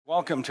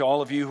Welcome to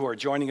all of you who are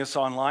joining us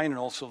online and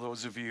also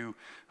those of you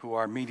who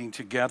are meeting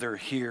together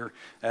here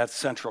at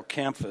Central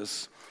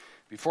Campus.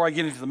 Before I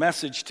get into the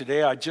message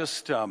today, I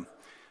just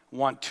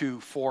want to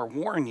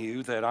forewarn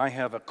you that I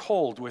have a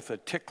cold with a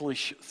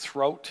ticklish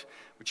throat,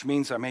 which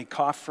means I may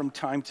cough from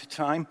time to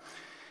time.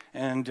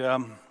 And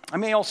I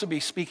may also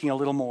be speaking a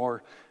little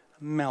more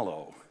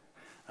mellow,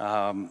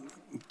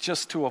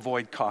 just to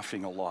avoid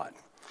coughing a lot.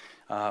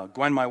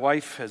 Gwen, my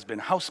wife, has been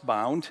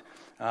housebound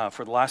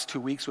for the last 2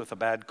 weeks with a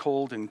bad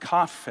cold and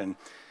cough, and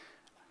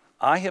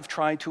I have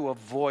tried to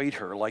avoid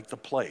her like the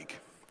plague.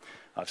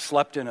 I've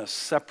slept in a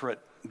separate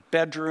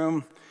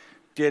bedroom,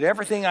 did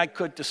everything I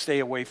could to stay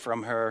away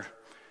from her,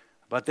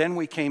 but then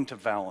we came to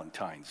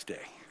Valentine's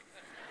Day.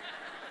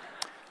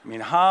 I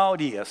mean, how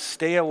do you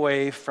stay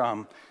away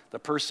from the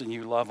person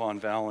you love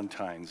on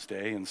Valentine's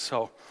Day? And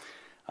so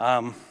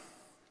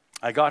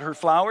I got her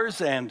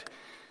flowers, and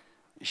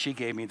she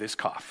gave me this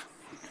cough.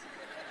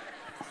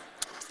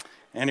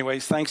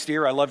 Anyways, thanks,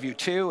 dear. I love you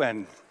too.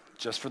 And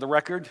just for the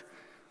record,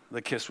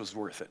 the kiss was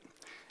worth it.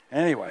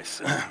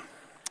 Anyways,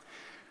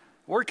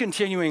 we're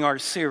continuing our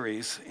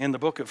series in the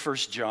book of 1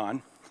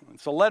 John.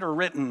 It's a letter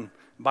written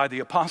by the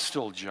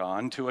Apostle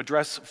John to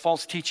address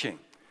false teaching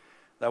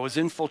that was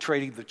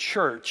infiltrating the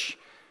church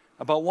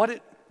about what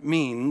it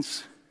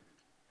means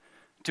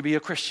to be a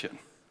Christian.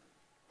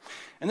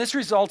 And this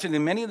resulted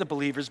in many of the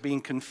believers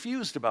being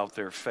confused about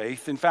their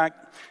faith. In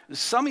fact,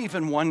 some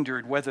even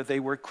wondered whether they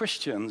were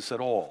Christians at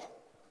all.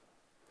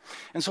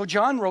 And so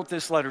John wrote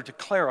this letter to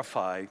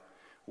clarify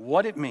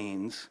what it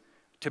means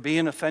to be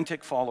an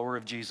authentic follower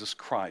of Jesus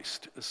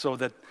Christ so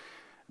that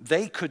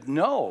they could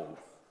know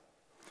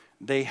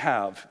they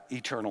have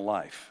eternal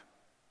life.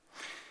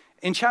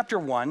 In chapter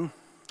 1,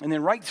 and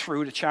then right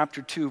through to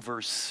chapter 2,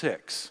 verse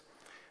 6,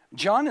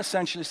 John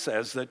essentially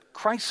says that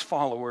Christ's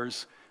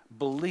followers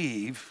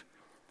believe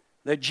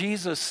that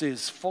Jesus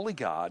is fully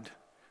God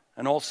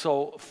and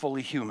also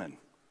fully human,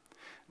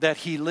 that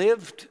he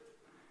lived,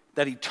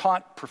 that he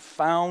taught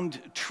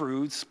profound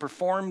truths,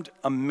 performed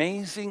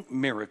amazing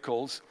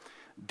miracles,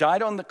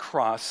 died on the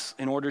cross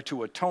in order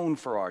to atone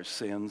for our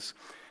sins,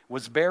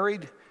 was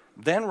buried,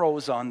 then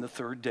rose on the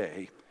third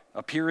day,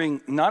 appearing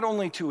not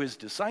only to his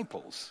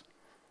disciples,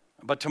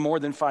 but to more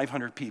than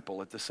 500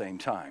 people at the same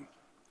time.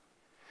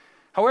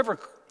 However,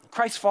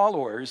 Christ's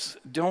followers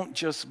don't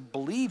just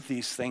believe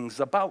these things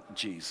about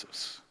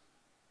Jesus.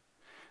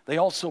 They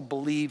also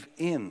believe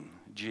in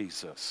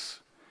Jesus,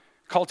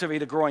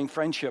 cultivate a growing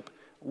friendship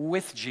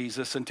with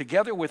Jesus, and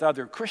together with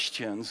other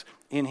Christians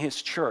in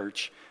his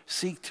church,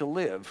 seek to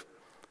live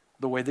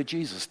the way that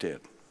Jesus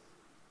did.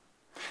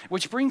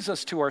 Which brings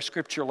us to our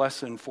scripture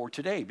lesson for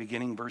today,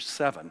 beginning verse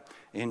 7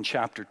 in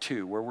chapter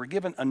 2, where we're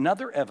given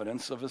another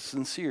evidence of a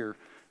sincere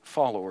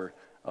follower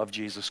of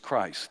Jesus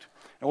Christ.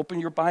 Now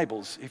open your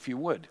Bibles, if you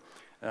would,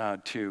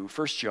 to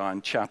 1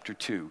 John chapter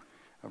 2,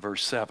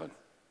 verse 7.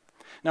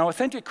 Now,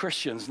 authentic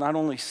Christians not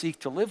only seek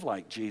to live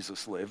like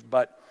Jesus lived,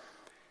 but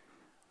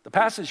the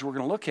passage we're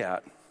going to look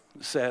at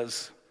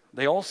says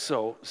they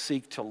also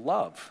seek to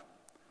love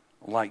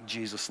like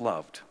Jesus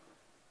loved.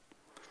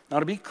 Now,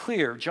 to be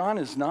clear, John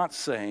is not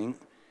saying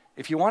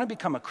if you want to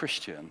become a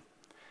Christian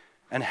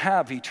and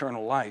have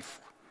eternal life,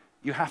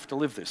 you have to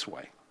live this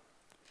way.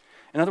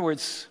 In other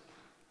words,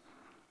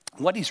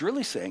 what he's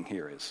really saying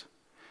here is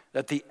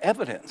that the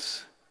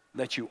evidence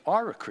that you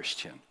are a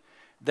Christian,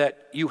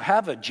 that you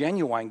have a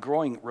genuine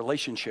growing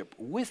relationship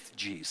with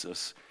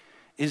Jesus,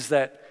 is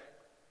that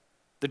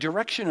the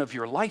direction of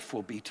your life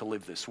will be to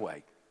live this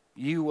way.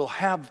 You will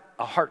have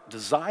a heart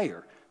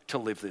desire to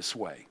live this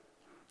way.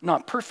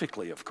 Not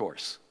perfectly, of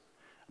course,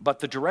 but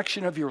the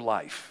direction of your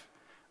life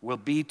will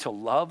be to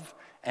love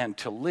and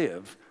to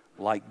live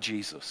like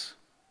Jesus.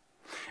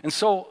 And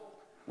so,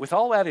 with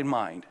all that in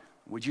mind,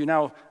 would you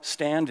now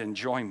stand and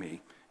join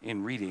me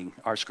in reading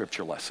our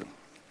scripture lesson?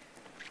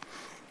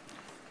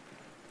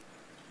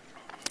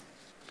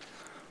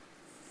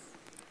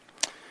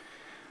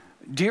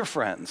 Dear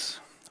friends,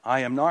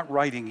 I am not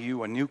writing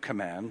you a new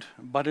command,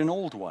 but an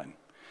old one,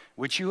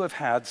 which you have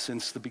had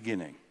since the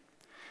beginning.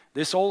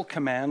 This old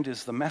command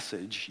is the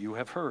message you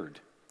have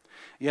heard.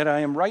 Yet I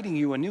am writing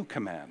you a new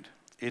command.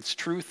 Its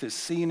truth is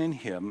seen in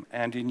him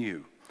and in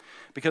you,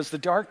 because the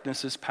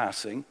darkness is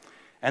passing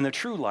and the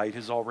true light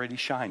is already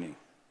shining.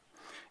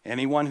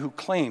 Anyone who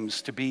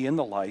claims to be in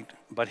the light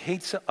but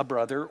hates a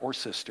brother or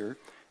sister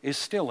is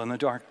still in the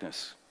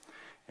darkness.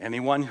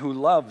 Anyone who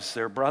loves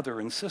their brother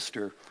and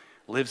sister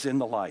lives in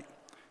the light,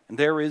 and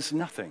there is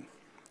nothing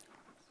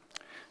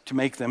to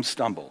make them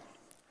stumble.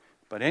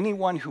 But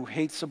anyone who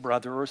hates a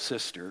brother or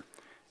sister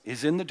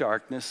is in the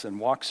darkness and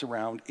walks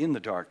around in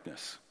the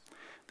darkness.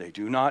 They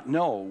do not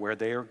know where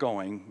they are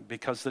going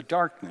because the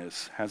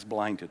darkness has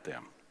blinded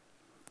them.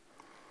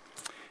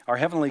 Our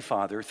Heavenly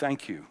Father,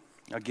 thank you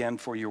again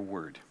for your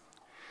word.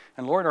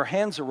 And Lord, our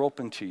hands are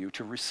open to you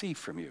to receive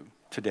from you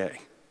today.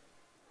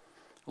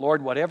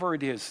 Lord, whatever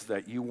it is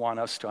that you want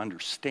us to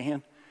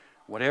understand,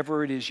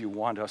 whatever it is you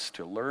want us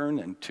to learn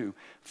and to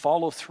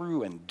follow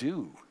through and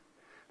do,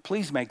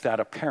 please make that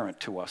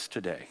apparent to us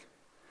today.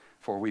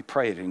 For we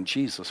pray it in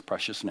Jesus'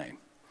 precious name.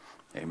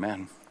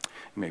 Amen.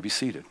 You may be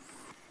seated.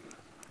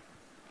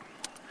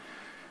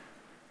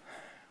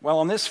 Well,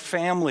 on this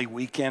family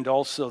weekend,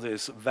 also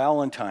this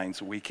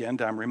Valentine's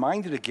weekend, I'm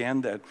reminded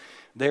again that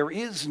there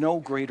is no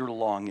greater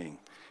longing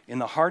in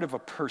the heart of a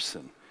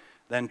person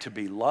than to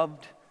be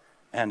loved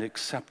and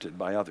accepted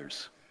by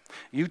others.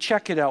 You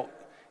check it out.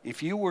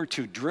 If you were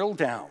to drill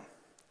down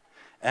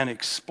and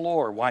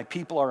explore why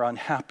people are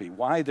unhappy,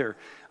 why they're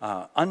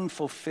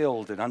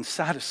unfulfilled and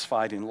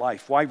unsatisfied in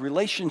life, why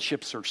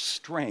relationships are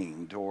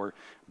strained or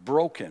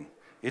broken,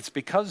 it's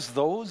because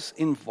those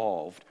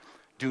involved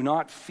do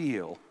not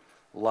feel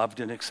loved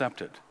and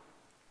accepted.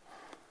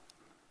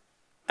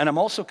 And I'm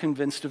also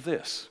convinced of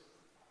this.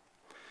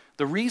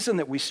 The reason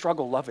that we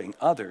struggle loving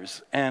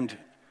others and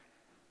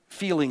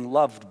feeling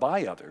loved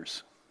by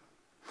others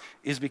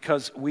is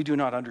because we do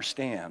not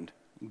understand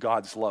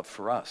God's love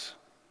for us.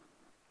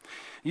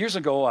 Years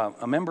ago,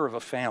 a member of a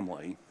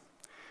family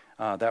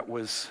that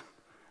was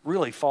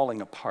really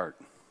falling apart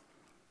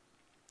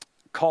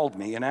called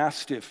me and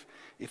asked if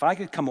I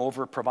could come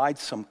over, provide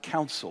some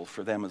counsel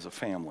for them as a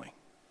family.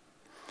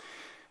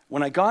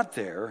 When I got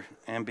there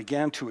and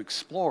began to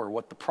explore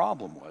what the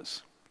problem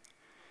was,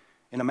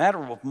 in a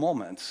matter of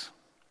moments,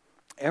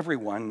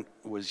 everyone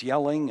was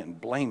yelling and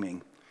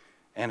blaming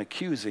and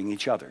accusing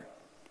each other.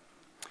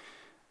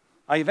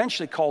 I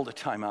eventually called a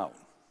timeout,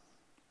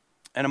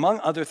 and among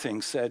other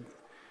things said,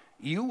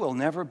 "You will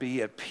never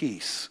be at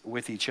peace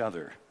with each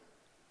other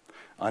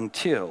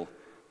until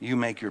you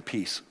make your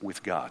peace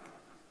with God."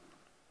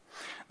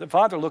 The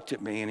father looked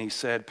at me and he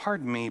said,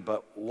 "Pardon me,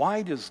 but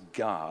why does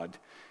God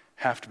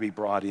have to be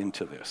brought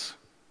into this?"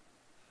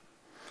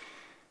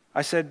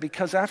 I said,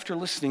 "Because after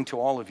listening to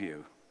all of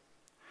you,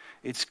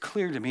 it's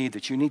clear to me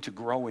that you need to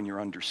grow in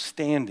your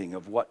understanding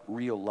of what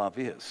real love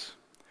is,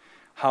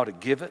 how to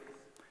give it,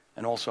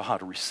 and also how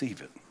to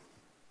receive it.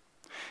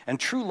 And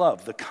true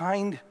love, the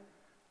kind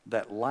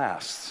that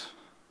lasts,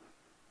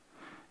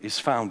 is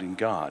found in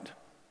God.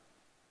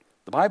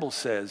 The Bible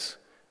says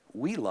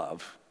we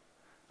love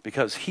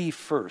because He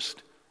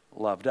first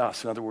loved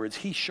us. In other words,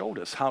 He showed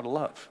us how to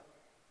love.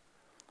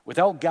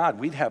 Without God,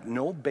 we'd have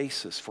no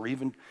basis for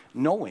even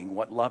knowing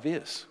what love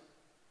is."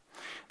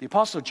 The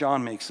Apostle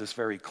John makes this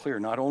very clear,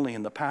 not only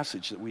in the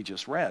passage that we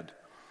just read,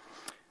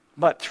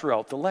 but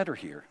throughout the letter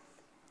here.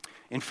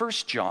 In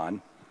 1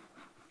 John,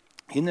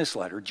 in this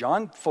letter,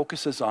 John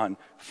focuses on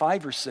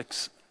 5 or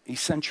 6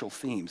 essential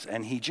themes,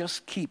 and he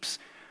just keeps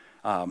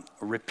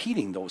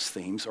repeating those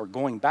themes or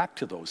going back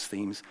to those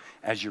themes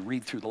as you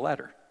read through the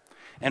letter.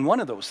 And one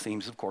of those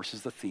themes, of course,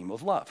 is the theme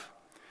of love.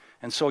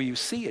 And so you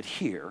see it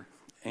here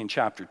in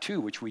chapter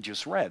 2, which we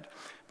just read.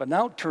 But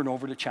now turn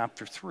over to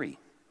chapter 3.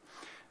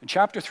 In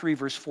chapter 3,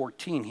 verse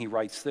 14, he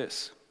writes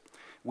this: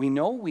 "We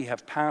know we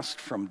have passed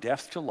from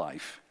death to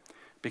life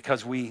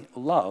because we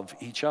love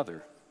each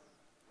other.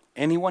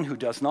 Anyone who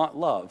does not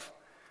love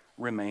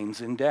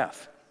remains in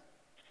death."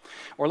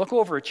 Or look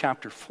over at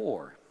chapter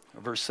 4,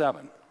 verse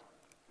 7.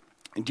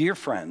 "Dear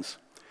friends,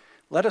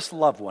 let us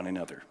love one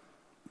another,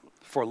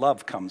 for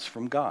love comes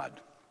from God.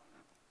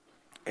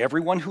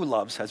 Everyone who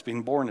loves has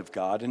been born of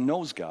God and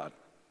knows God.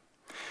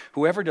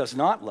 Whoever does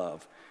not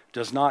love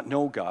does not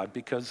know God,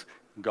 because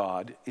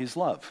God is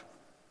love.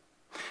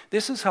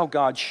 This is how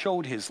God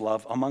showed His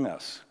love among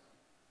us.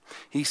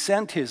 He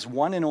sent His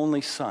one and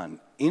only Son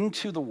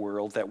into the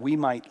world that we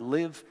might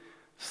live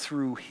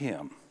through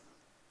Him.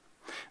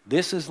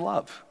 This is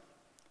love.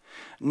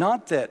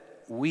 Not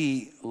that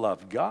we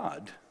love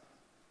God,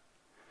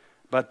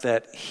 but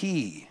that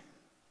He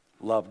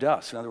loved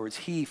us." In other words,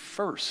 He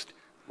first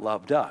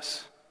loved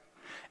us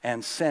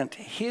and sent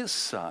His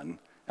Son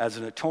as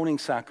an atoning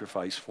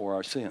sacrifice for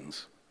our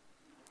sins.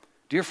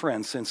 Dear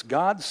friends, since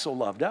God so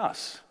loved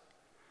us,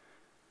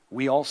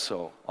 we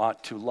also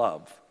ought to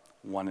love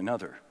one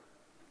another.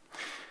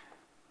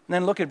 And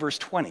then look at verse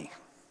 20.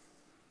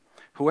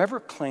 "Whoever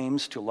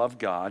claims to love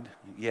God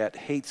yet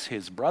hates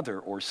his brother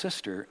or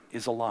sister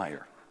is a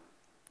liar.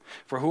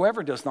 For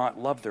whoever does not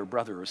love their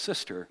brother or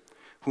sister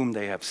whom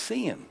they have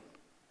seen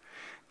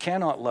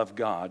cannot love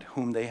God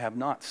whom they have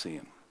not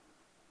seen."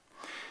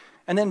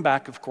 And then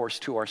back, of course,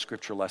 to our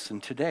scripture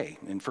lesson today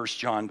in 1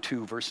 John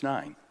 2, verse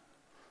 9.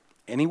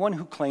 "Anyone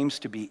who claims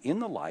to be in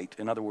the light,"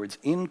 in other words,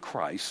 in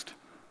Christ,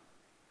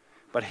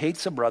 "but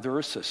hates a brother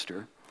or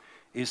sister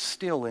is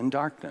still in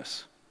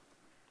darkness.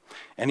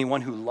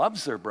 Anyone who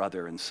loves their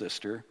brother and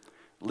sister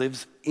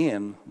lives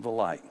in the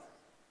light,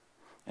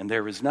 and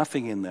there is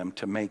nothing in them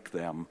to make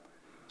them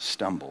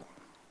stumble."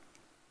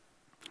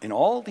 In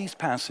all these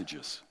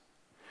passages,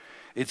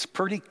 it's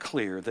pretty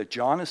clear that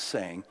John is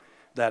saying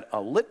that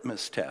a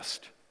litmus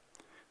test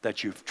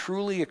that you've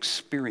truly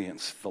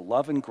experienced the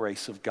love and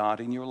grace of God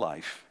in your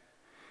life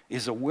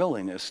is a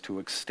willingness to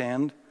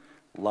extend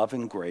love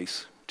and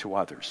grace to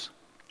others.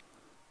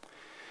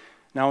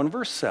 Now in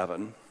verse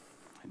 7,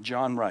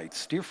 John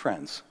writes, "Dear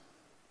friends,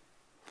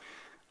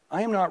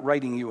 I am not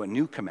writing you a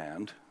new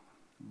command,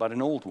 but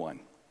an old one,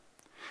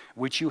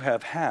 which you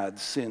have had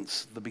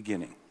since the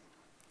beginning."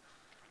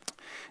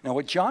 Now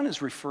what John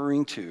is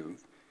referring to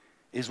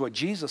is what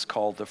Jesus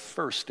called the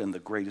first and the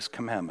greatest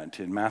commandment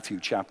in Matthew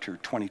chapter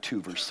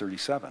 22, verse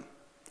 37.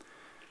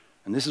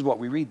 And this is what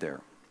we read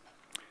there.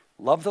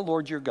 Love the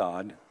Lord your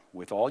God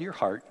with all your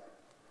heart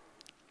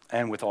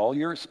and with all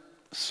your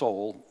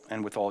soul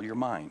and with all your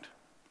mind.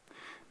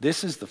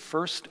 This is the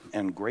first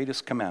and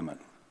greatest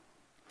commandment.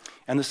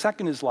 And the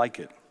second is like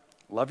it.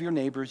 Love your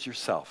neighbors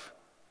yourself.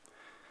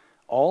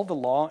 All the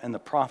law and the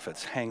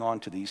prophets hang on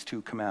to these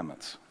two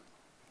commandments.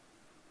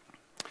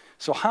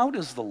 So how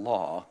does the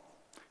law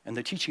and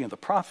the teaching of the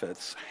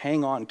prophets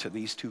hang on to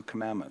these two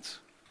commandments?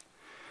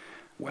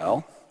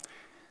 Well,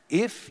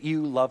 if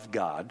you love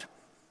God,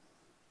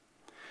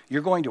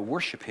 you're going to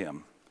worship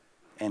him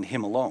and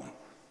him alone.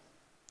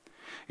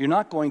 You're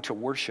not going to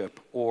worship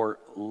or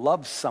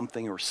love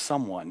something or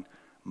someone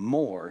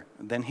more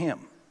than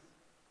him.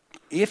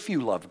 If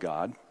you love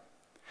God,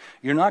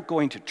 you're not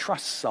going to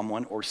trust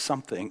someone or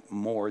something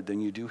more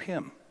than you do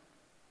him.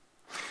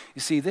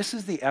 You see, this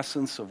is the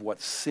essence of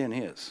what sin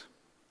is.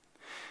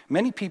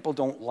 Many people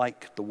don't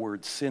like the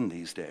word sin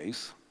these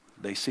days.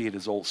 They see it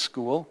as old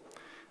school.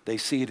 They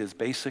see it as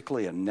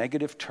basically a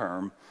negative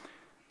term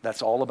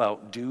that's all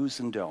about do's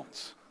and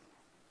don'ts.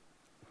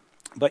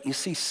 But you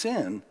see,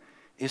 sin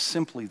is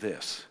simply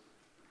this.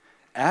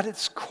 At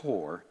its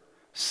core,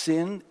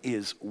 sin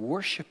is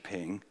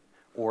worshiping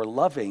or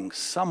loving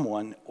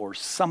someone or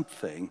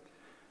something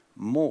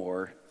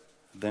more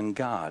than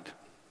God.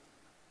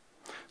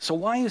 So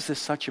why is this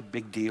such a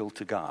big deal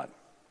to God?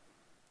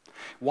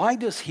 Why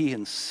does he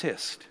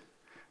insist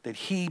that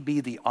he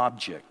be the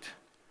object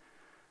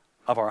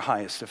of our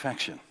highest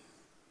affection?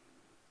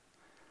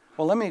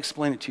 Well, let me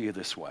explain it to you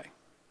this way.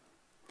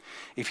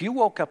 If you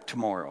woke up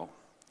tomorrow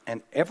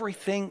and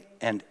everything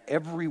and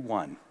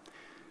everyone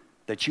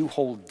that you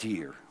hold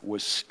dear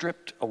was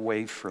stripped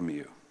away from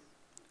you,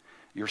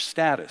 your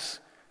status,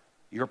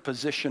 your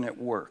position at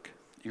work,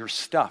 your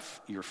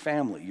stuff, your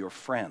family, your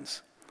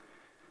friends,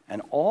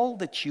 and all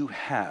that you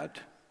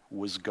had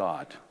was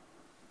God,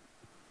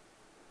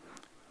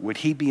 would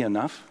he be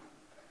enough?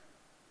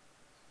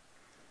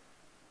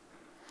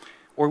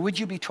 Or would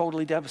you be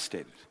totally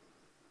devastated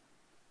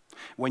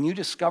when you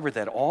discover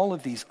that all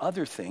of these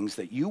other things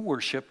that you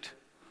worshiped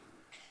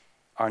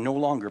are no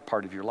longer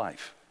part of your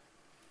life?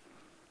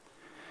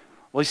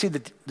 Well, you see,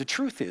 the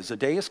truth is, a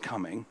day is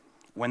coming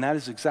when that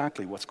is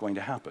exactly what's going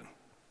to happen.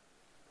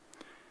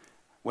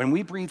 When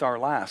we breathe our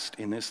last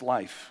in this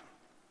life,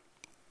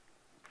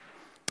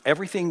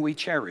 everything we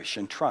cherish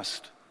and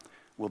trust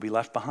will be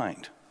left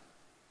behind.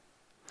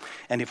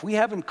 And if we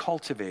haven't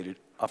cultivated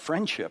a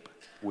friendship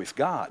with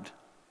God,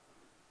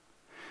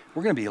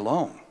 we're going to be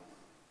alone.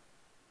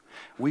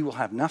 We will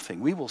have nothing.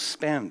 We will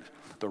spend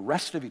the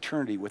rest of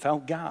eternity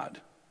without God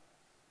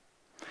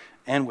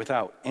and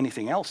without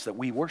anything else that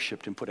we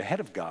worshiped and put ahead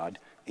of God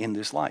in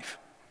this life.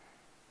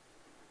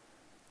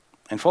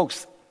 And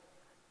folks,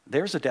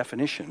 there's a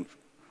definition.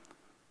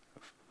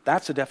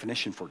 That's a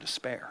definition for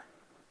despair.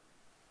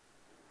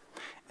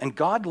 And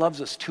God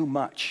loves us too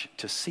much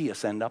to see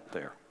us end up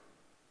there.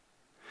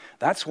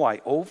 That's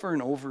why over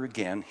and over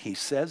again he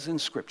says in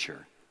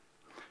Scripture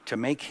to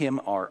make him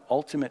our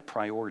ultimate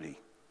priority,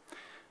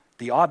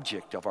 the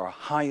object of our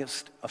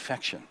highest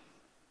affection,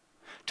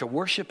 to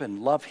worship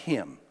and love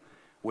him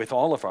with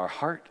all of our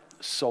heart,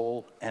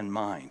 soul, and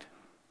mind.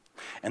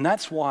 And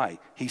that's why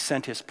he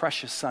sent his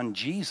precious son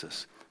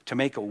Jesus to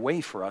make a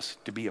way for us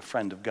to be a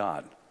friend of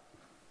God.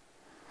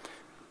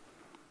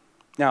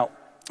 Now,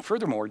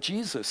 furthermore,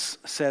 Jesus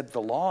said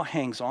the law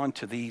hangs on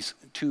to these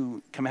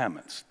two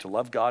commandments, to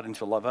love God and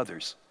to love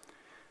others.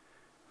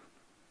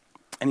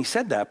 And he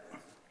said that,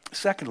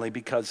 secondly,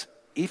 because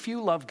if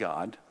you love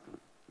God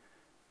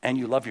and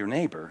you love your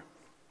neighbor,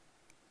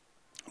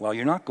 well,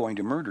 you're not going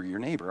to murder your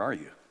neighbor, are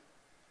you?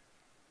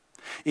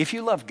 If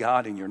you love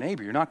God and your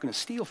neighbor, you're not going to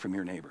steal from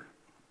your neighbor,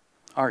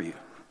 are you?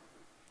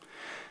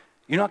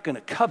 You're not going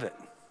to covet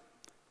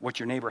what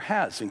your neighbor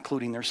has,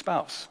 including their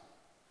spouse.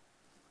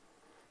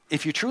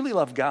 If you truly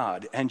love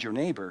God and your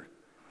neighbor,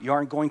 you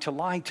aren't going to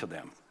lie to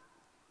them.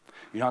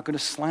 You're not going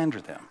to slander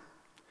them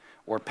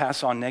or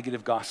pass on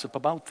negative gossip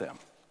about them.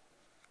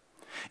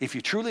 If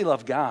you truly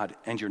love God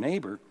and your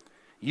neighbor,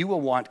 you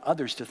will want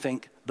others to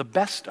think the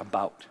best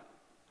about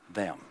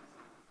them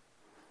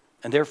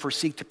and therefore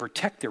seek to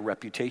protect their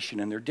reputation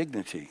and their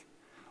dignity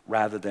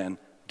rather than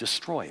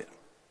destroy it.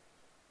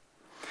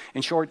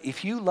 In short,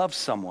 if you love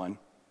someone,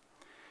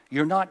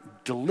 you're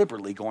not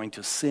deliberately going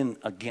to sin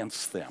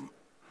against them,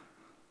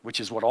 which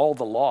is what all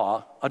the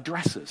law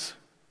addresses.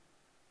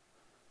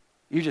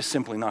 You're just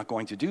simply not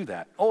going to do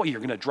that. Oh, you're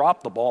going to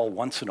drop the ball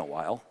once in a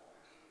while.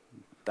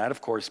 That,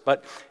 of course,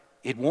 but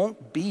it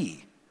won't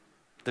be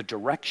the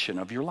direction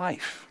of your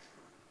life.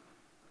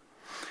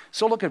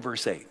 So look at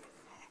verse 8.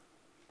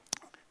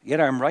 Yet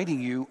I'm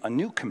writing you a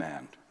new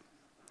command.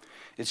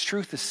 Its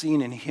truth is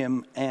seen in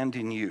him and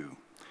in you,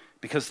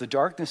 because the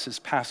darkness is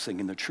passing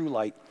and the true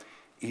light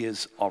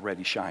is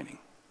already shining.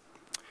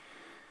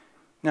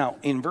 Now,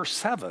 in verse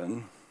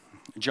 7,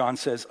 John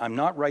says, I'm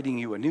not writing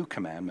you a new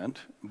commandment,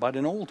 but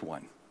an old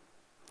one.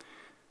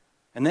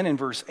 And then in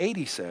verse 8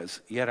 he says,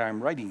 yet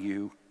I'm writing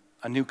you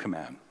a new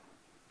command.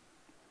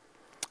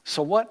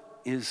 So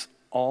what is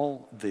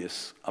all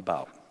this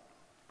about?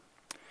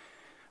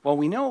 Well,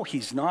 we know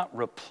he's not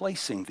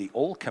replacing the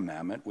old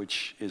commandment,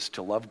 which is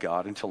to love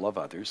God and to love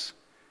others,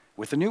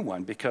 with a new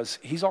one, because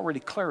he's already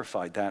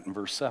clarified that in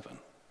verse 7.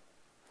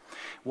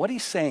 What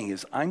he's saying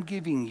is, I'm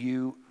giving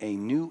you a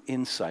new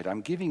insight.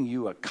 I'm giving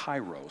you a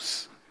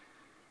kairos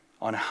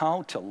on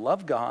how to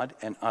love God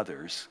and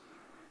others,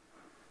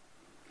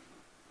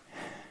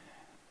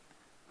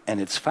 and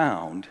it's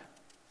found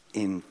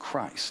in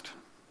Christ.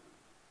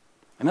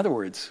 In other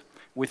words,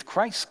 with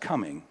Christ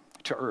coming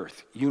to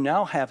earth, you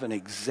now have an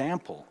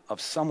example of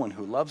someone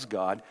who loves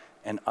God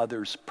and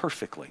others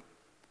perfectly.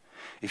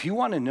 If you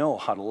want to know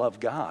how to love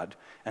God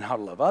and how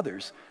to love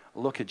others,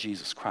 look at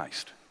Jesus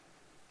Christ.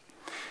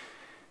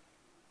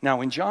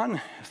 Now, in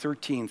John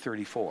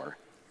 13:34,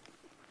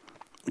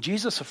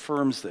 Jesus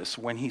affirms this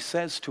when he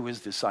says to his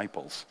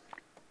disciples,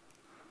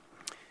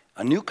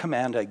 "A new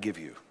command I give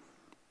you,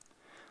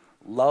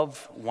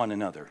 love one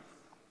another.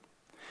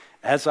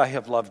 As I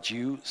have loved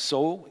you,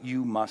 so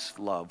you must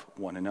love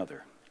one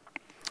another."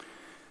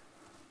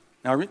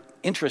 Now,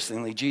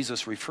 interestingly,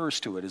 Jesus refers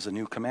to it as a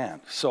new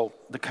command. So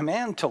the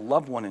command to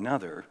love one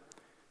another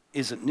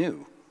isn't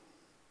new.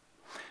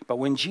 But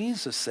when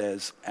Jesus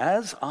says,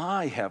 "As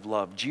I have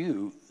loved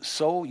you,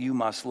 so you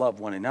must love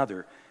one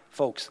another,"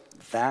 folks,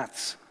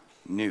 that's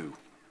new.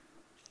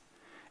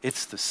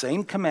 It's the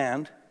same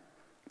command,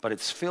 but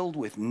it's filled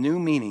with new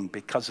meaning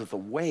because of the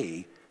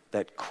way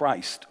that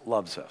Christ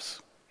loves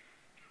us.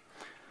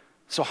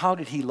 So how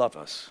did he love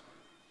us?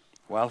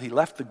 Well, he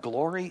left the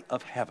glory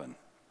of heaven,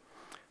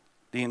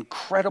 the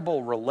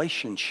incredible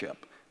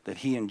relationship that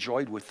he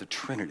enjoyed with the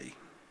Trinity,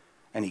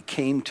 and he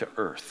came to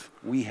earth.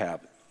 We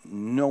have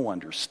no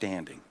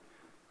understanding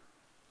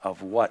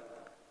of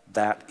what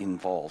that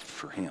involved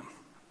for him.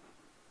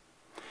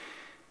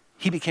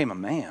 He became a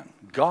man.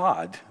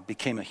 God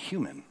became a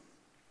human.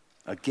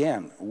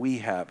 Again, we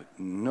have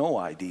no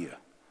idea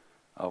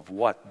of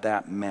what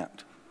that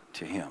meant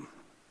to him.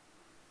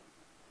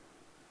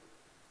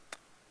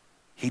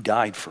 He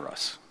died for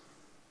us.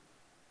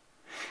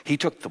 He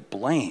took the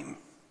blame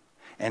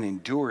and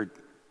endured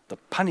the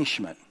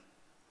punishment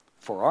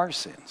for our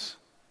sins.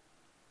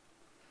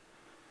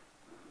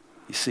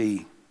 You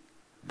see,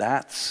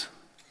 that's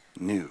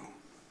new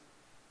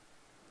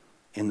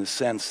in the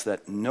sense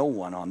that no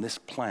one on this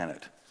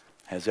planet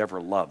has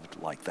ever loved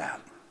like that.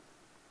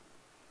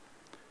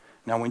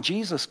 Now, when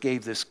Jesus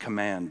gave this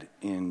command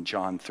in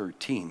John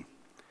 13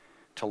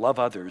 to love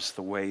others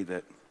the way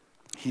that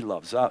he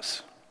loves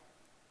us,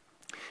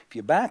 if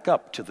you back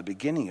up to the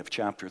beginning of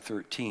chapter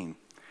 13,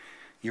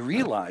 you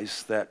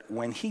realize that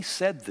when he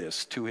said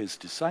this to his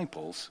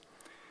disciples,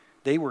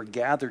 they were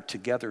gathered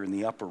together in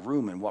the upper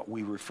room in what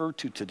we refer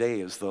to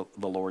today as the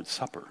Lord's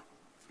Supper.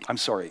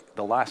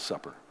 The Last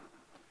Supper.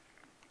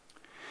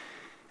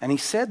 And he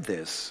said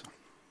this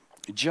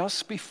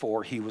just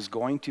before he was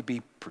going to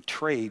be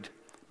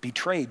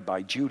betrayed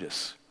by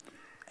Judas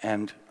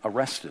and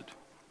arrested.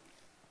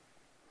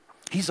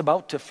 He's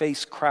about to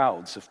face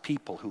crowds of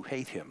people who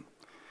hate him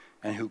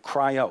and who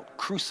cry out,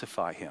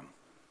 "Crucify him."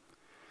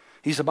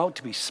 He's about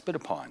to be spit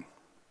upon,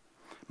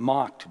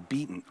 mocked,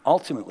 beaten,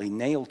 ultimately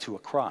nailed to a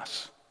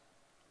cross.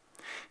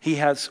 He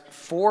has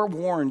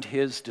forewarned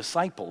his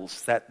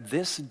disciples that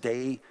this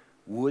day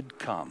would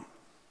come,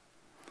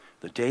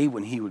 the day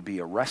when he would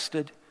be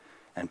arrested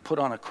and put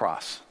on a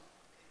cross.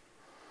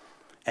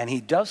 And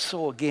he does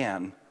so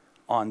again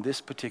on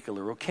this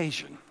particular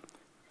occasion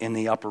in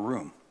the upper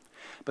room.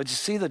 But you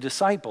see, the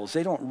disciples,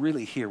 they don't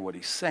really hear what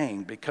he's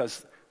saying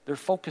because they're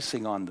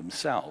focusing on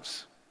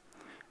themselves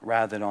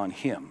rather than on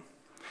him.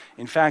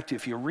 In fact,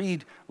 if you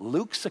read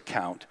Luke's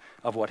account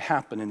of what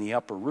happened in the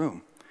upper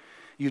room,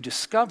 you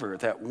discover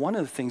that one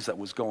of the things that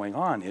was going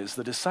on is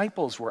the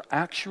disciples were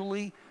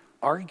actually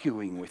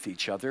arguing with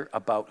each other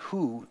about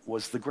who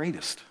was the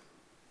greatest.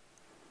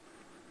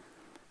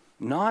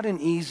 Not an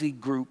easy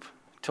group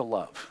to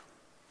love.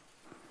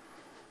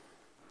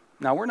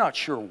 Now, we're not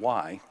sure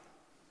why,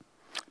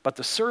 but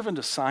the servant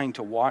assigned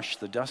to wash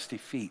the dusty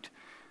feet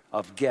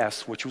of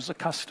guests, which was a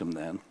custom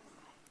then,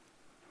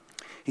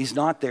 he's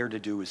not there to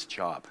do his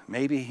job.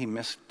 Maybe he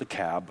missed the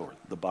cab or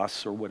the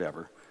bus or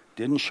whatever,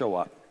 didn't show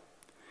up.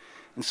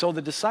 And so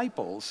the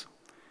disciples,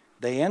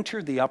 they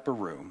entered the upper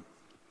room,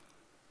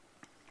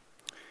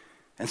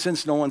 and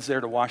since no one's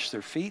there to wash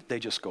their feet, they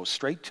just go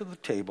straight to the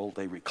table.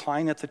 They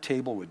recline at the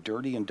table with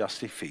dirty and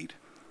dusty feet.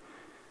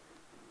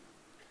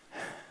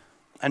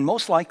 And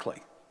most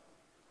likely,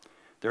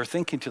 they're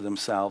thinking to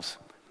themselves,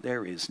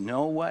 there is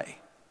no way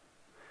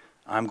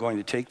I'm going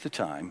to take the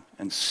time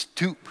and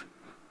stoop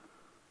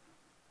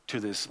to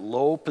this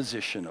low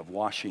position of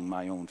washing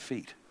my own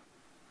feet.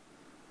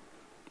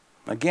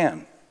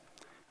 Again,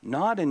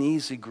 not an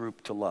easy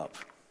group to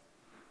love.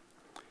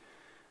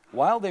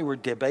 While they were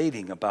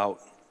debating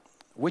about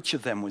which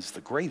of them was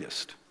the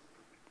greatest,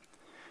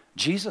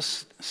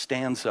 Jesus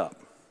stands up.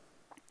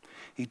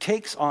 He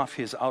takes off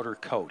his outer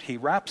coat. He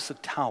wraps a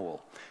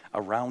towel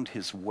around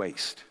his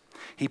waist.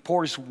 He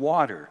pours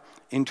water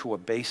into a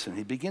basin.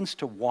 He begins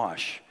to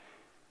wash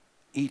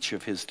each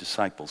of his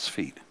disciples'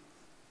 feet.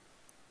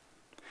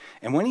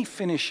 And when he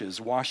finishes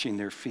washing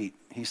their feet,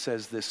 he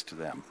says this to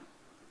them: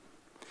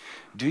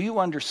 "Do you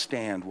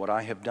understand what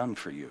I have done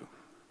for you?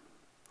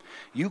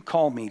 You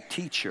call me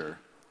teacher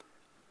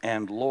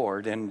and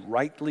Lord, and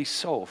rightly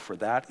so, for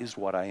that is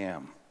what I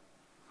am.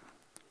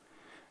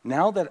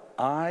 Now that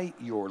I,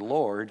 your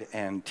Lord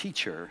and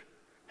teacher,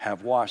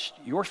 have washed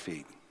your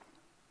feet,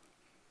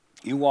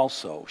 you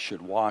also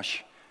should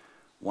wash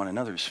one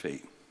another's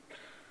feet."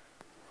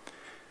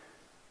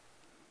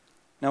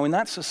 Now, in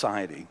that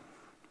society,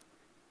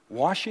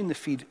 washing the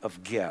feet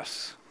of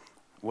guests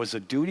was a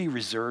duty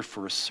reserved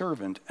for a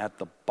servant at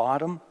the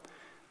bottom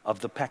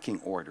of the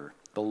pecking order,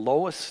 the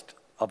lowest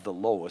of the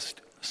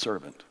lowest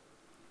servant.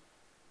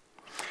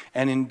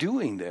 And in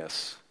doing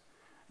this,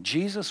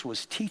 Jesus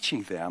was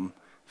teaching them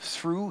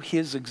through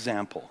his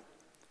example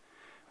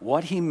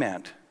what he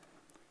meant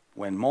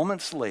when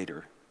moments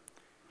later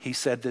he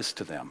said this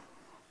to them: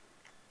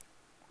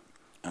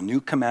 "A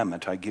new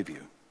commandment I give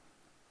you.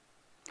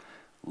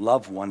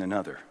 Love one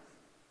another.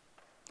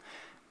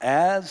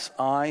 As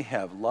I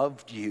have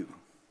loved you,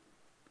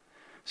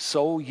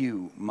 so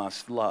you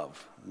must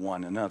love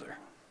one another."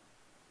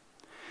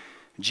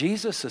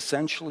 Jesus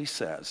essentially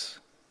says,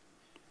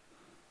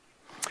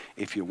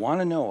 if you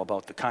want to know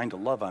about the kind of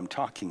love I'm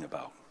talking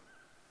about,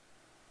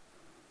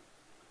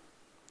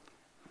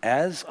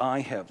 as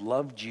I have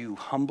loved you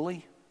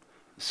humbly,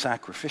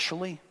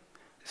 sacrificially,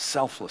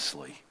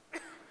 selflessly,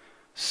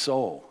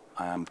 so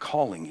I am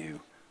calling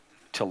you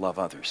to love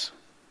others.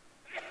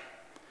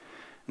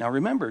 Now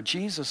remember,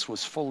 Jesus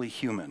was fully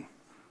human,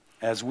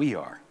 as we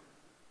are.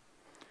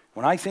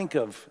 When I think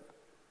of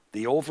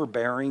the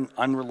overbearing,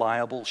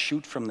 unreliable,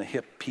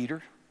 shoot-from-the-hip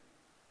Peter,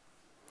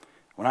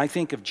 when I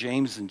think of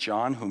James and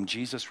John, whom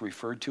Jesus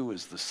referred to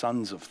as the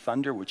sons of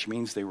thunder, which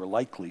means they were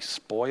likely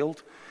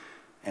spoiled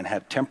and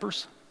had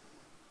tempers,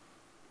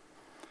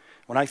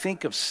 when I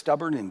think of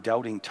stubborn and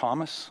doubting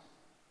Thomas,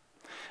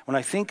 when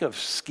I think of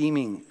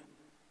scheming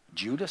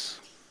Judas,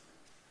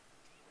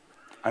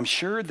 I'm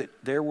sure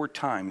that there were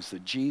times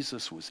that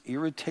Jesus was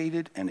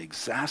irritated and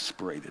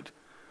exasperated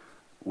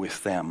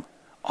with them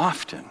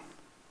often.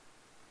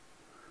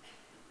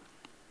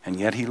 And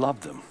yet he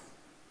loved them.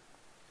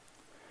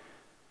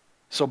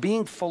 So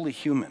being fully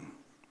human,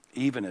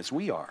 even as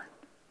we are,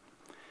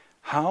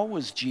 how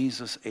was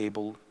Jesus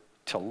able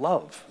to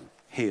love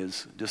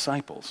his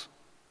disciples?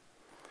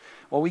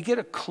 Well, we get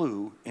a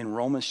clue in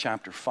Romans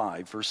chapter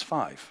 5, verse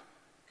 5.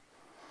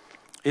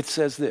 It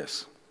says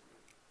this: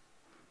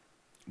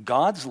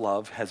 "God's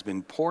love has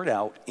been poured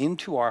out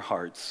into our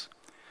hearts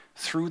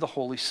through the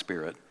Holy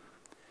Spirit,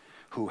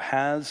 who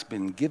has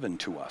been given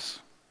to us."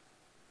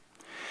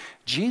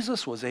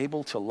 Jesus was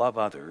able to love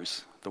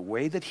others the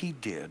way that he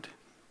did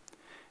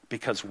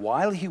because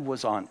while he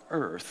was on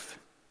earth,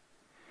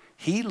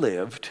 he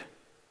lived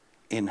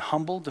in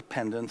humble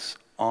dependence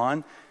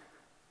on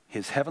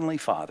his heavenly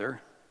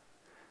Father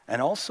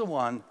and also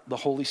on the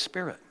Holy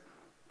Spirit,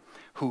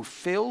 who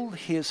filled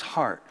his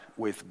heart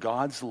with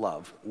God's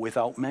love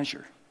without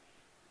measure.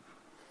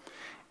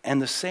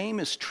 And the same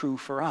is true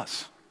for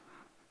us.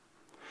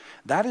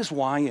 That is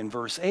why in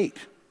verse 8,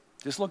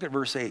 just look at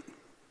verse 8.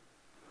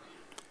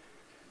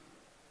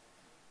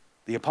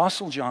 The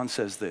Apostle John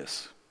says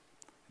this: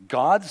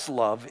 "God's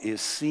love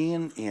is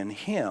seen in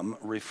him,"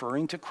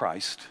 referring to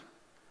Christ,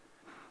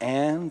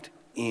 "and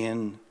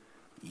in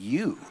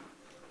you."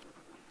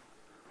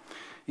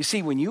 You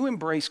see, when you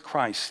embrace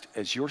Christ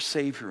as your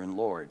Savior and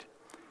Lord,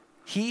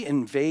 he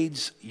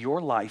invades your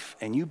life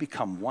and you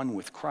become one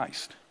with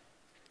Christ.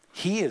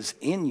 He is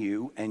in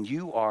you and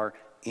you are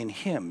in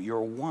him.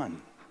 You're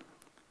one.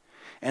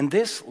 And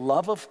this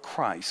love of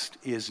Christ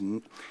is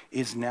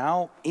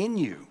now in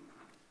you.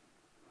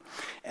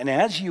 And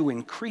as you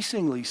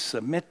increasingly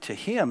submit to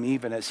him,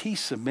 even as he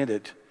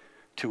submitted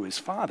to his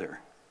Father,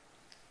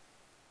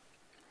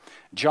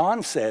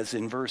 John says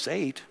in verse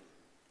 8,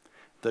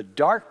 the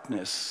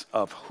darkness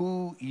of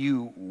who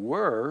you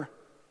were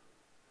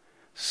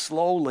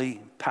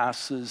slowly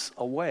passes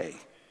away,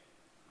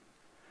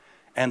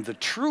 and the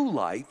true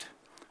light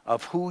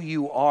of who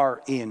you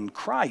are in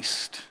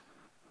Christ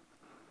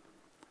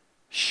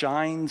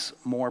shines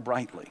more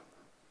brightly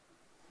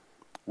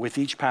with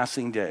each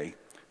passing day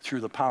through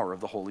the power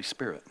of the Holy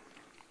Spirit.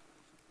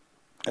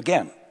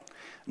 Again,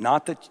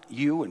 not that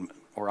you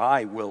or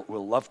I will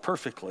love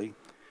perfectly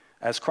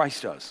as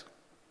Christ does.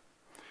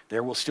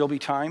 There will still be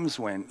times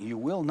when you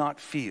will not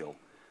feel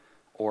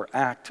or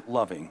act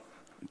loving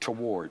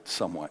toward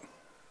someone.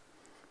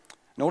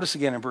 Notice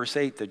again in verse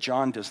 8 that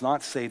John does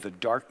not say the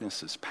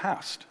darkness is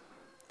past.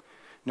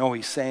 No,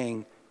 he's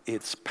saying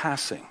it's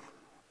passing.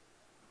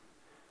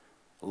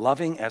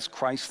 Loving as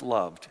Christ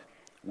loved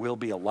will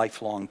be a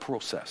lifelong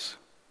process.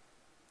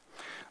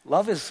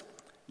 Love is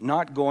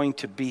not going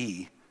to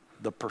be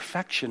the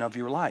perfection of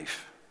your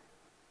life,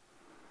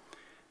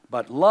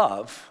 but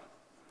love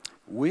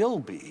will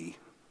be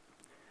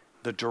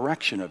the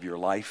direction of your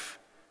life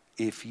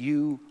if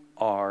you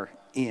are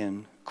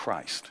in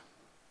Christ,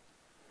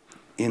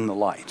 in the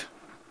light.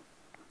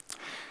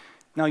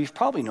 Now, you've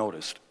probably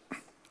noticed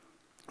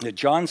that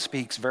John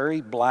speaks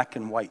very black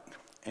and white,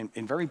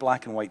 in very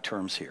black and white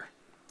terms here.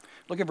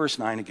 Look at verse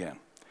 9 again.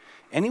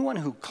 Anyone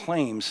who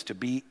claims to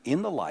be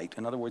in the light,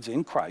 in other words,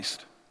 in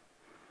Christ,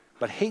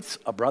 but hates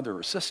a brother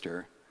or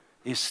sister,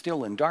 is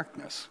still in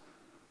darkness.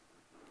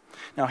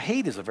 Now,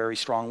 hate is a very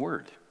strong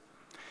word.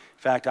 In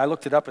fact, I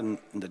looked it up in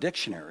the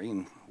dictionary,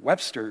 and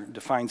Webster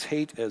defines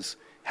hate as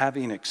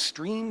having an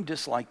extreme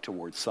dislike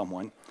towards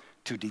someone,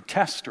 to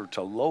detest or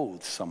to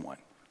loathe someone.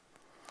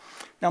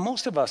 Now,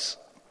 most of us,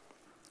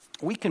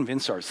 we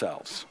convince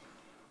ourselves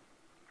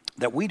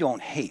that we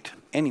don't hate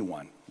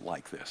anyone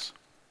like this.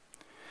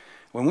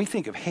 When we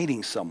think of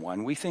hating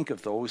someone, we think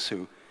of those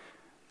who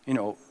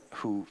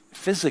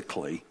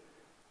physically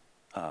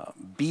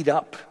beat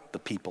up the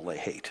people they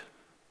hate.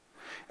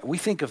 We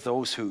think of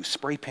those who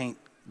spray paint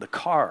the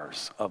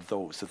cars of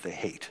those that they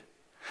hate.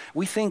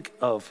 We think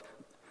of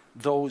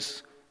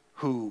those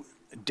who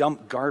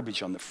dump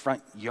garbage on the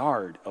front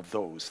yard of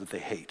those that they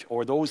hate,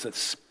 or those that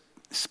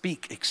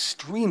speak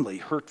extremely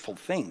hurtful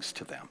things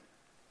to them.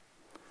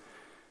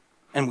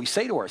 And we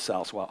say to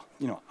ourselves, well,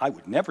 I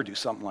would never do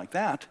something like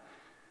that.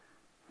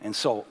 And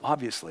so,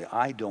 obviously,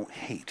 I don't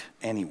hate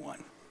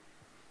anyone.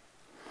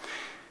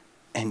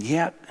 And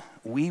yet,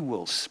 we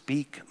will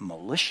speak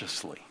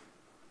maliciously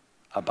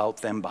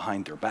about them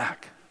behind their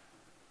back.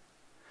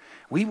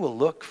 We will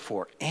look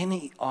for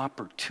any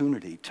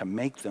opportunity to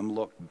make them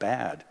look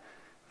bad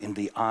in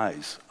the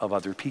eyes of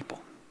other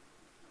people.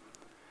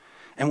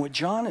 And what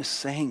John is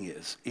saying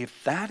is,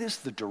 if that is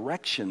the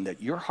direction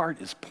that your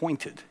heart is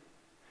pointed,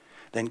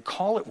 then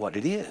call it what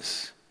it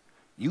is.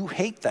 You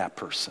hate that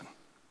person.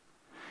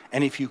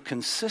 And if you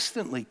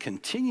consistently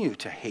continue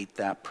to hate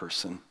that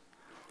person,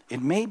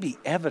 it may be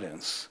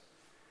evidence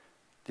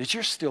that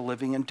you're still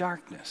living in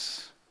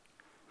darkness,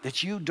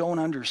 that you don't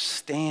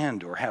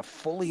understand or have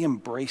fully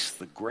embraced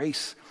the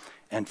grace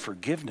and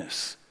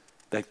forgiveness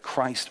that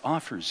Christ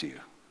offers you.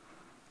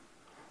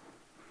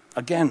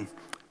 Again,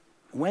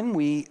 when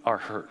we are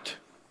hurt,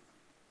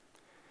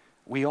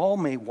 we all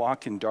may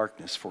walk in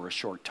darkness for a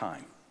short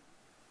time.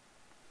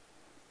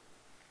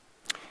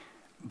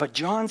 But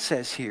John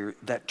says here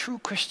that true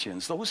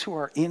Christians, those who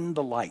are in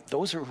the light,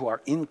 those who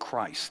are in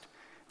Christ,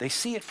 they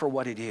see it for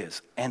what it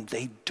is, and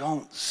they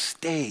don't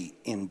stay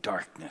in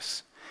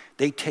darkness.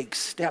 They take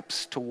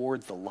steps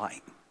toward the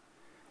light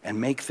and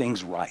make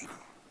things right.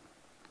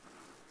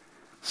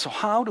 So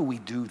how do we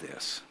do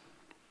this?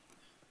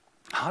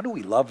 How do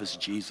we love as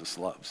Jesus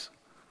loves?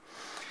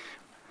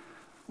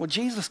 Well,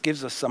 Jesus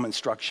gives us some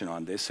instruction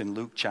on this in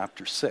Luke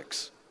chapter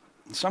 6.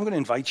 And so I'm going to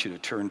invite you to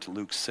turn to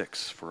Luke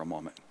 6 for a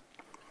moment.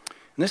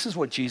 And this is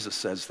what Jesus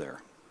says there.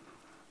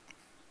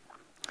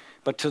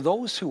 But to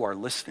those who are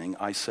listening,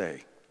 I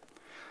say,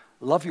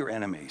 love your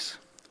enemies.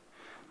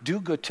 Do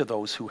good to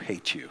those who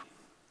hate you.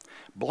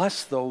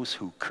 Bless those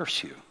who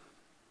curse you.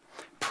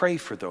 Pray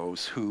for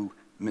those who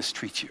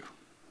mistreat you.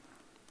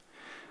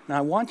 Now,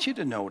 I want you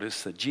to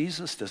notice that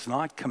Jesus does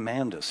not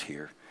command us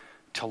here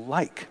to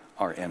like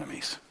our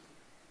enemies.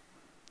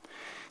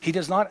 He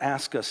does not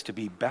ask us to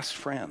be best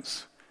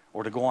friends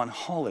or to go on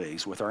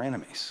holidays with our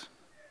enemies.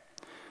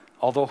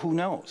 Although who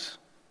knows?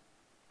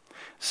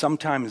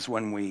 Sometimes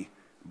when we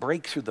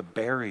break through the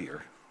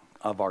barrier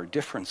of our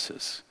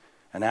differences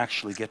and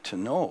actually get to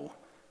know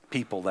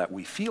people that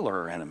we feel are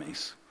our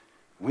enemies,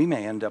 we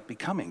may end up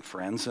becoming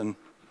friends and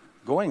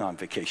going on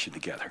vacation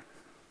together.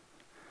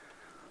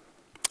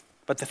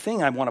 But the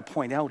thing I want to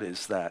point out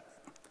is that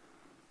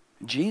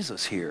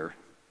Jesus here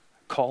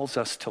calls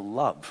us to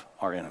love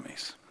our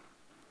enemies,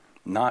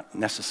 not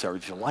necessarily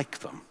to like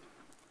them.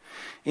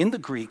 In the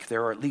Greek,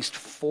 there are at least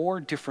 4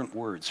 different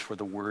words for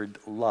the word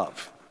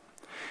love,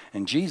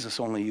 and Jesus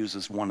only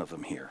uses one of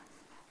them here.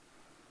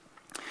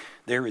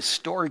 There is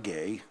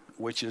storge,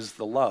 which is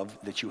the love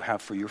that you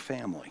have for your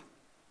family.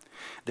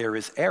 There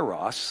is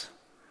eros,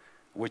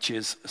 which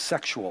is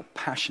sexual,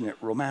 passionate,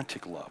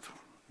 romantic love,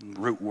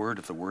 root word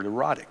of the word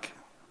erotic.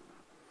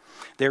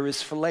 There is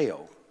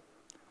phileo,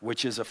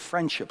 which is a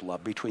friendship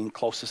love between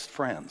closest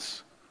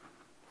friends.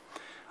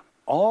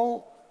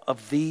 All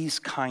of these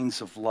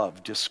kinds of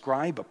love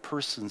describe a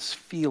person's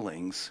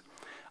feelings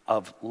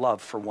of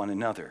love for one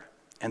another,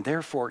 and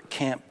therefore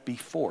can't be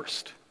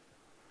forced,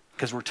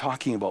 because we're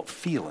talking about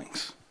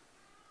feelings.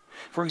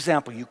 For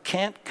example, you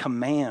can't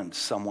command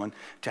someone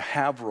to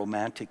have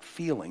romantic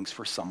feelings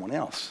for someone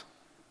else.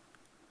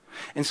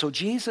 And so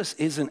Jesus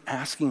isn't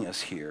asking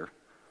us here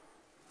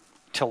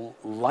to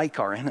like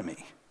our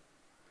enemy.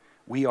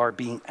 We are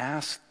being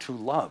asked to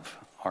love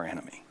our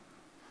enemy.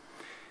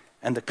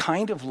 And the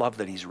kind of love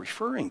that he's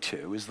referring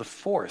to is the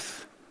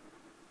 4th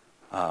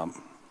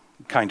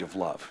kind of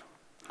love,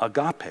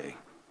 agape.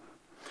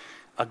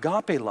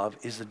 Agape love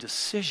is a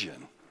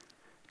decision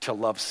to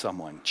love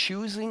someone,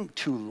 choosing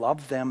to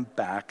love them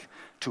back,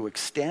 to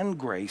extend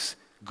grace,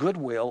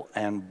 goodwill,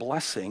 and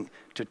blessing,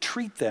 to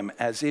treat them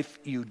as if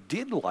you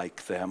did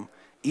like them,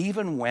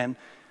 even when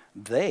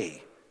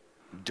they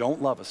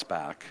don't love us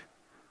back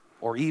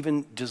or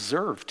even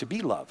deserve to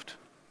be loved.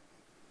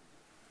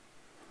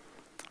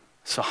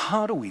 So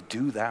how do we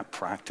do that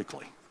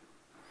practically?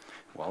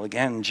 Well,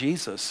 again,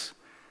 Jesus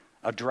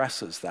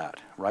addresses that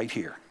right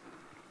here.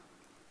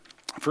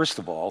 First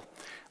of all,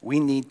 we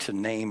need to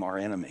name our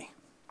enemy.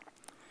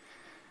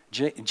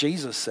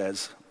 Jesus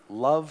says,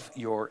 love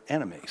your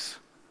enemies.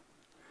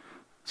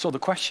 So the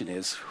question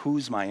is,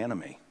 who's my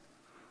enemy?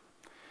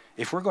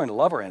 If we're going to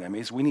love our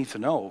enemies, we need to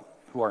know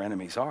who our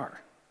enemies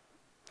are.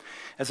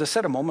 As I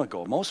said a moment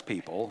ago, most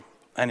people,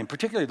 and in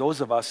particular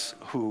those of us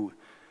who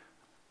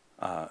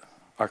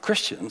are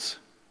Christians,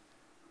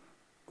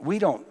 we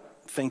don't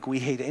think we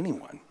hate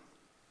anyone.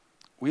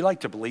 We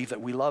like to believe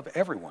that we love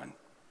everyone.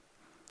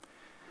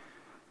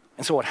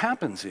 And so what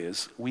happens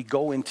is we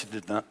go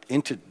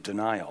into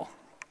denial.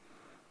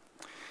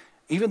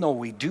 Even though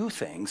we do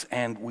things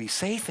and we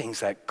say things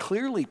that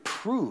clearly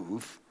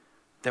prove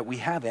that we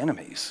have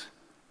enemies,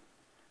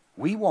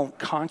 we won't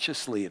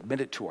consciously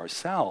admit it to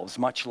ourselves,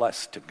 much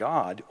less to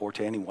God or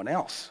to anyone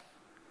else,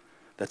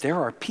 that there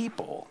are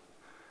people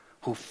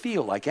who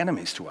feel like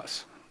enemies to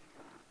us.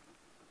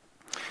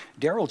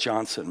 Darrell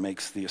Johnson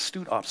makes the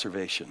astute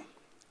observation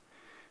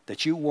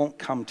that you won't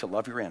come to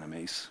love your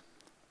enemies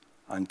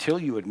until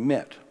you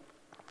admit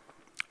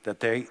that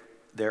they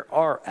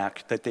are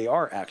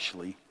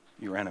actually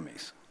your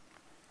enemies.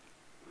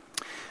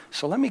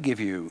 So let me give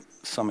you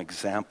some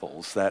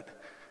examples that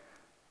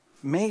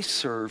may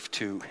serve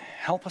to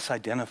help us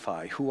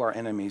identify who our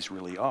enemies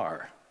really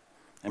are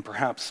and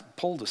perhaps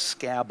pull the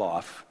scab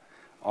off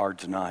our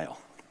denial.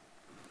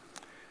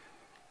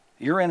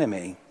 Your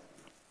enemy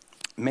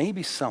may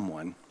be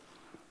someone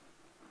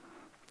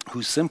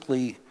who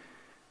simply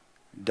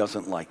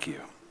doesn't like you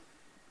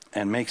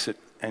and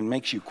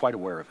makes you quite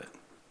aware of it.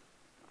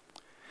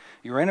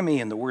 Your enemy,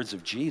 in the words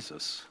of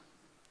Jesus,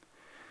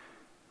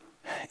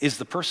 is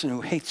the person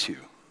who hates you,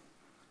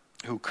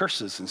 who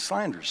curses and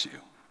slanders you,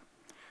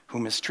 who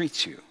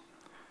mistreats you,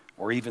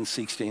 or even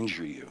seeks to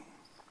injure you.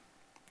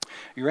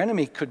 Your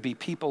enemy could be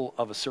people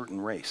of a certain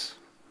race,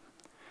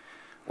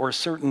 or a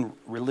certain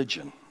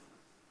religion,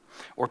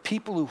 or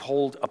people who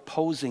hold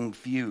opposing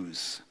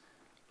views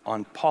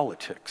on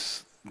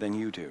politics than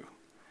you do,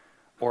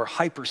 or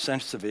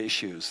hypersensitive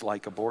issues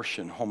like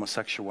abortion,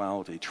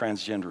 homosexuality,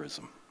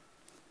 transgenderism.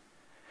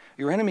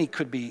 Your enemy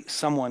could be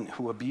someone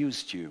who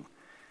abused you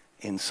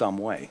in some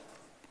way.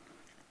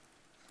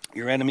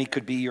 Your enemy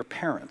could be your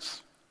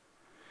parents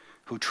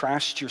who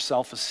trashed your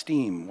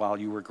self-esteem while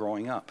you were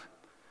growing up,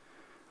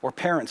 or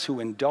parents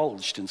who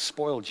indulged and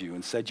spoiled you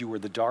and said you were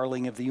the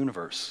darling of the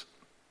universe,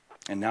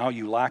 and now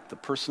you lack the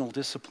personal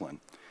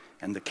discipline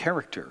and the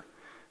character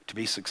to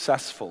be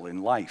successful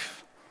in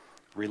life,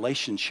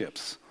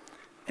 relationships,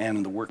 and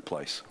in the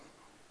workplace.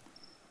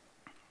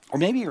 Or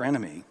maybe your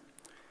enemy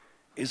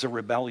is a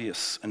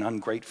rebellious and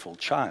ungrateful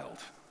child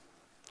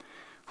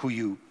who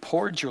you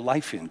poured your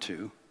life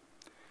into,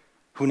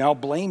 who now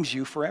blames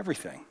you for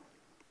everything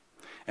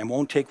and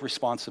won't take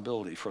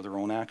responsibility for their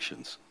own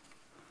actions.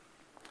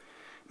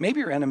 Maybe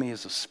your enemy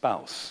is a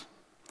spouse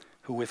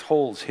who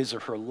withholds his or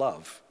her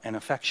love and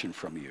affection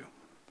from you,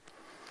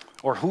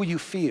 or who you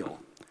feel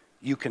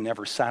you can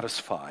never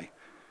satisfy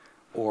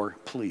or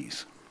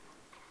please.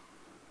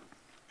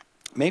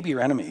 Maybe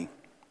your enemy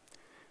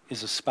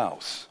is a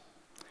spouse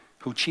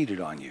who cheated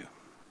on you,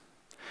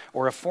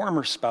 or a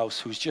former spouse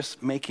who's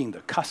just making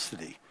the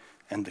custody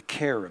and the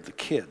care of the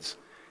kids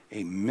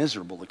a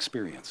miserable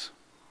experience.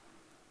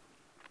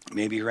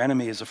 Maybe your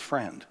enemy is a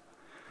friend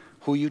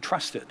who you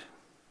trusted,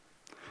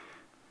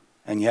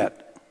 and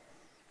yet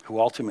who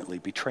ultimately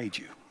betrayed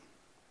you.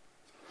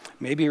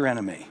 Maybe your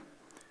enemy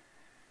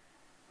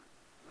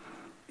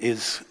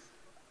is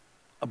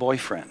a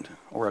boyfriend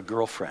or a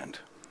girlfriend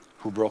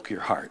who broke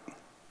your heart.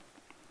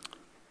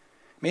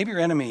 Maybe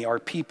your enemy are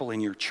people in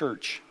your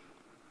church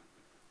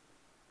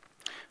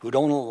who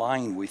don't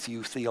align with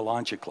you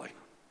theologically.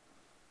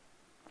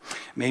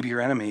 Maybe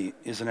your enemy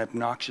is an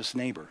obnoxious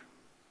neighbor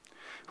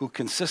who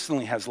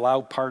consistently has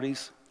loud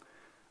parties,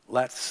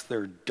 lets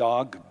their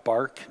dog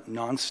bark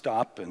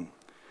nonstop, and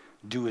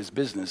do his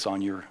business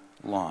on your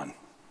lawn.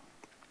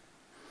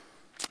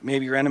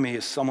 Maybe your enemy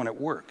is someone at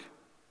work,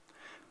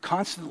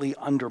 constantly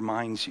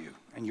undermines you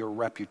and your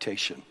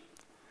reputation,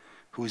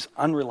 who is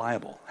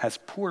unreliable, has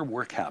poor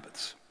work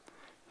habits,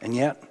 and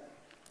yet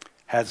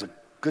has a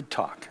good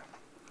talks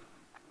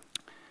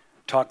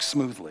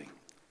smoothly,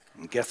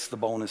 and gets the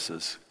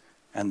bonuses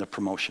and the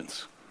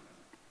promotions.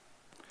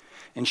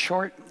 In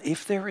short,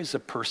 if there is a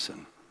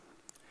person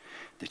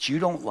that you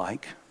don't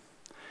like,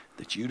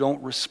 that you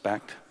don't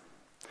respect,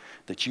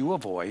 that you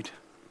avoid,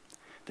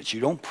 that you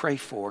don't pray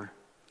for,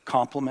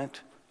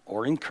 compliment,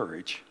 or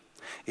encourage,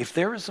 if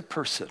there is a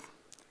person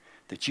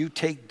that you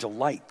take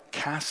delight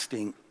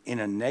casting in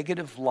a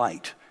negative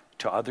light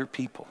to other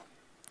people,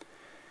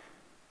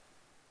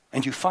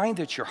 and you find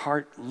that your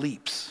heart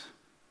leaps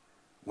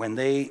when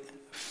they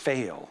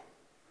fail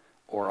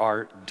or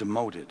are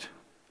demoted,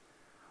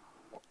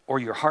 or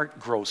your heart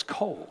grows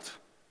cold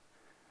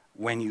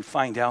when you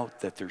find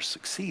out that they're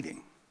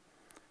succeeding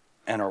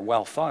and are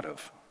well thought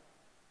of,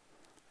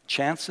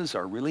 chances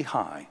are really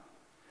high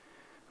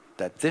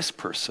that this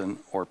person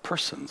or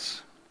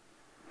persons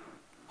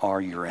are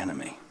your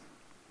enemy.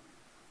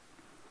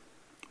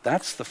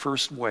 That's the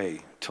first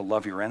way to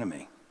love your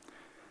enemy,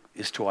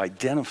 is to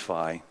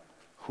identify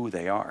who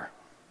they are.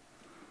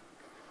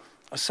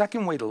 A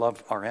second way to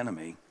love our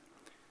enemy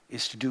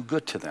is to do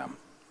good to them.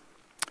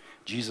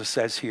 Jesus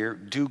says here,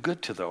 do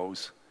good to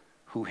those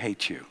who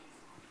hate you.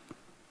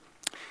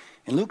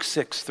 In Luke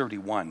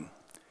 6:31,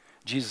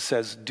 Jesus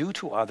says, do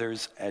to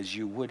others as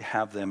you would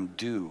have them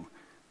do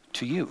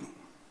to you.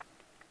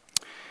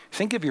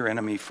 Think of your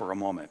enemy for a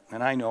moment.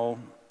 And I know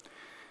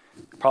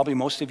probably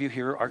most of you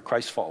here are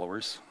Christ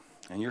followers,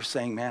 and you're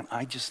saying, man,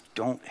 I just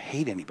don't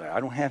hate anybody. I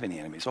don't have any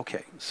enemies.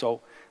 Okay,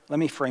 so let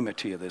me frame it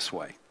to you this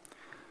way.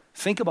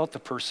 Think about the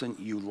person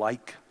you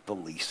like the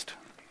least.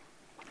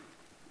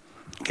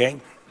 Okay?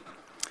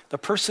 The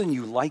person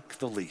you like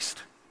the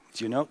least.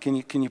 Do you know? Can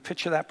you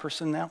picture that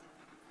person now?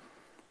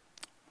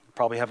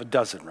 Probably have a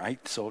dozen,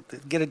 right? So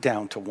get it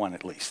down to one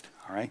at least,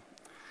 all right?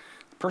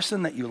 The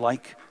person that you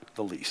like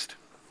the least.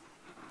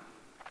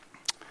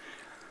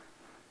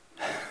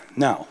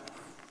 Now,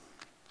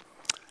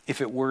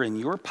 if it were in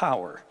your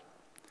power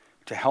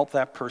to help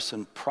that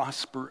person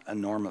prosper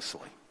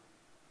enormously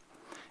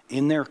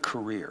in their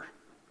career,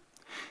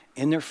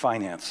 in their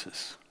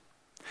finances,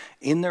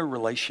 in their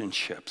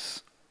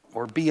relationships,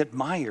 or be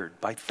admired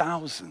by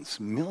thousands,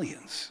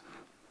 millions,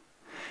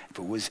 if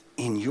it was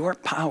in your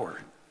power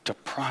to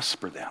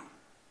prosper them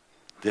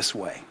this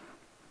way,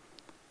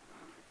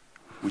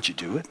 would you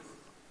do it?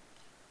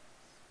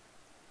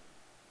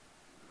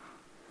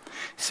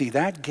 See,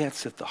 that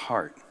gets at the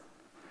heart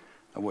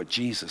of what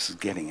Jesus is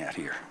getting at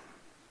here.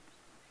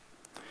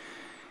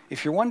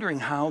 If you're wondering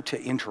how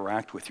to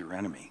interact with your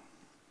enemy,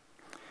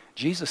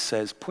 Jesus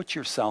says, put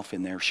yourself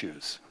in their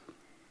shoes.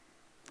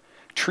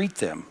 Treat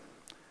them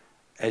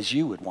as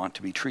you would want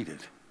to be treated.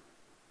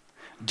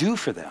 Do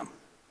for them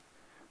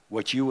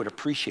what you would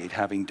appreciate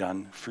having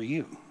done for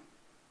you.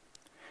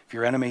 If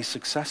your enemy is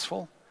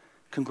successful,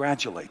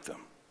 congratulate them.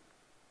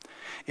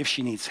 If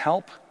she needs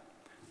help,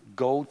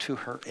 go to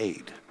her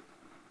aid.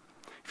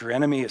 If your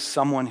enemy is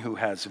someone who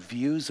has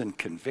views and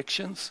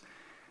convictions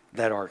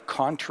that are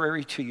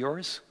contrary to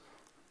yours,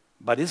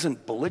 but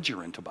isn't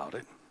belligerent about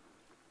it,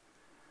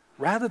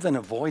 rather than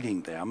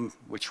avoiding them,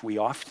 which we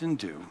often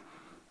do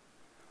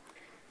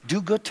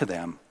good to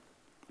them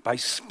by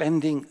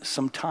spending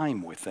some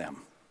time with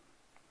them.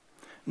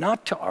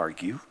 Not to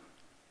argue,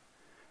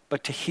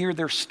 but to hear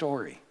their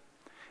story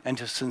and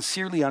to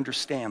sincerely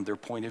understand their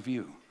point of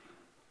view.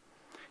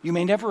 You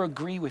may never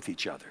agree with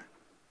each other,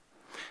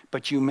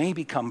 but you may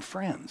become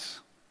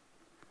friends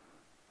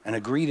and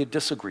agree to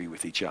disagree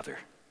with each other.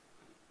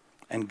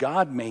 And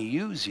God may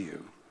use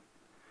you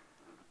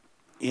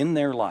in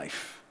their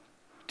life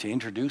to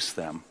introduce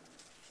them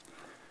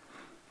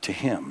to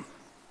Him.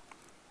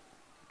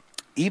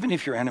 Even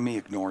if your enemy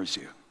ignores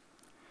you,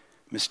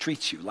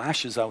 mistreats you,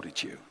 lashes out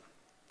at you,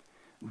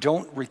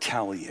 don't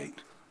retaliate.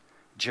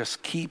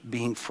 Just keep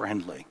being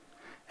friendly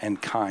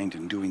and kind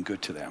and doing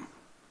good to them.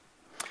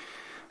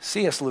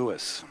 C.S.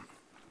 Lewis,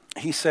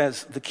 he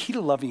says, the key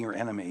to loving your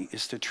enemy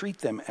is to treat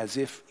them as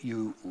if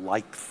you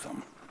like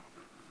them.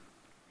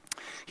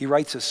 He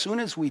writes, as soon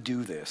as we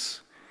do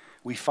this,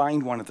 we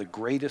find one of the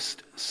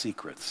greatest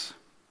secrets.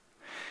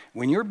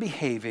 When you're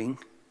behaving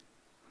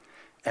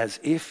as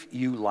if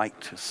you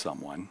liked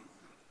someone,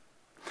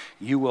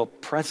 you will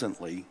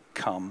presently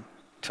come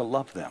to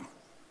love them.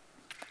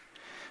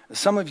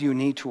 Some of you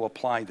need to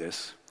apply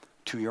this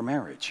to your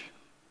marriage.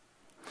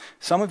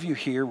 Some of you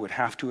here would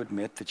have to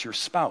admit that your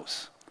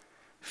spouse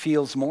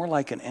feels more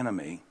like an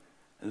enemy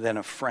than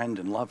a friend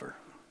and lover.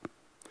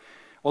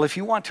 Well, if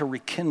you want to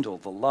rekindle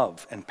the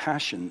love and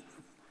passion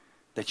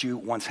that you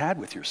once had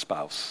with your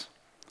spouse,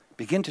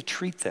 begin to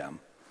treat them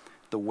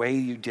the way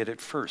you did at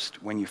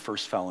first when you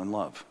first fell in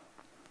love.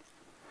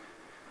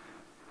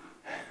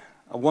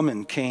 A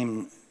woman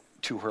came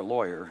to her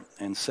lawyer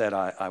and said,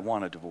 I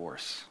want a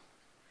divorce.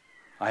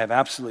 I have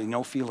absolutely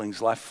no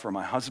feelings left for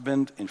my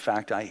husband. In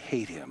fact, I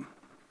hate him.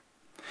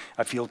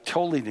 I feel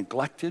totally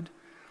neglected,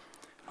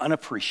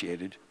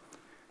 unappreciated,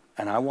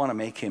 and I want to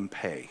make him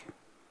pay.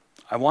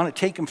 I want to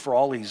take him for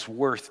all he's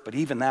worth, but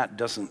even that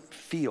doesn't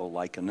feel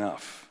like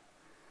enough.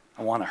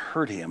 I want to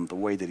hurt him the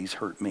way that he's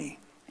hurt me.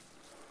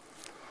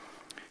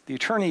 The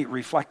attorney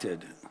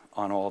reflected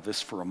on all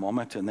this for a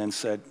moment and then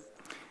said,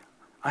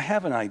 I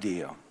have an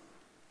idea.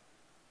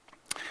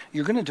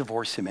 You're going to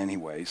divorce him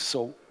anyways,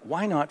 so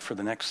why not for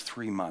the next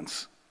 3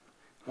 months?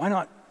 Why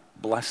not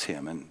bless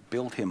him and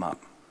build him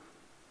up?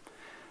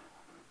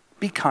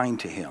 Be kind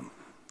to him.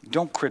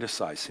 Don't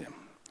criticize him.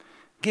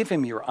 Give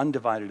him your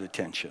undivided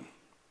attention.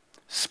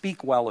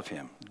 Speak well of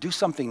him. Do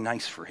something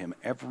nice for him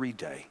every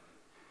day.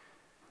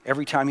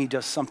 Every time he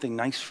does something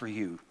nice for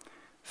you,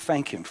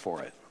 thank him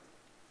for it.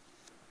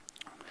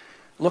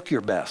 Look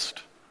your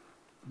best.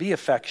 Be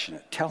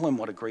affectionate. Tell him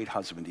what a great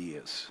husband he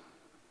is.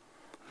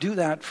 Do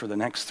that for the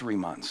next 3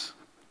 months.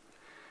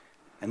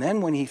 And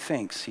then when he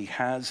thinks he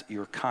has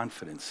your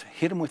confidence,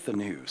 hit him with the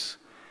news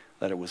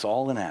that it was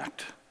all an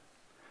act,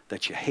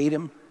 that you hate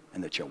him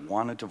and that you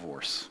want a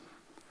divorce.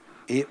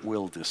 It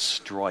will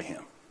destroy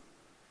him.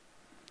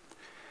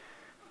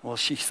 Well,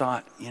 she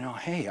thought,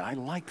 hey, I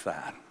like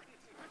that.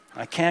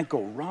 I can't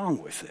go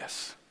wrong with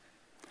this.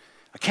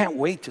 I can't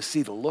wait to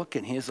see the look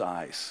in his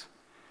eyes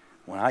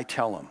when I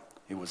tell him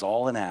it was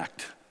all an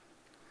act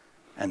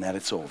and that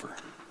it's over.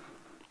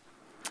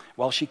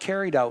 Well, she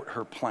carried out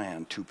her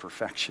plan to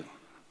perfection.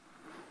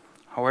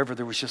 However,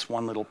 there was just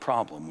one little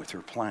problem with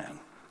her plan.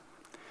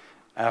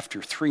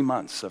 After 3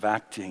 months of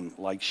acting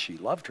like she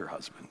loved her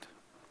husband,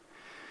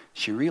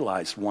 she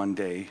realized one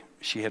day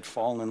she had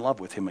fallen in love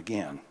with him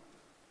again.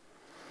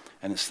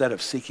 And instead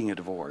of seeking a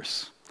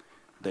divorce,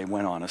 they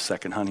went on a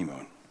second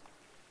honeymoon.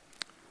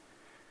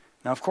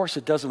 Now, of course,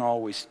 it doesn't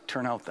always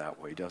turn out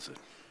that way, does it?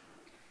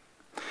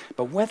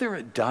 But whether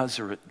it does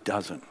or it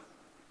doesn't,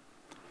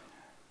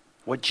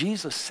 what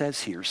Jesus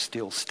says here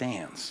still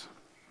stands.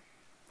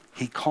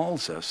 He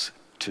calls us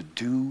to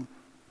do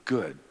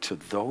good to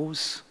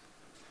those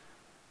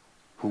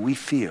who we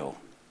feel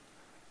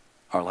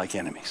are like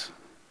enemies.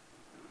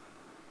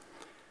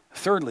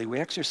 Thirdly, we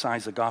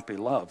exercise agape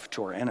love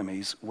to our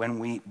enemies when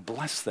we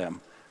bless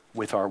them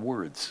with our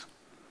words.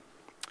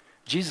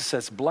 Jesus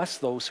says, bless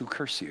those who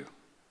curse you.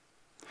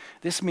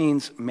 This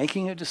means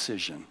making a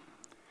decision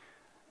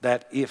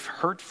that if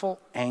hurtful,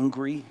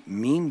 angry,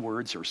 mean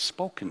words are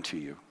spoken to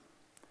you,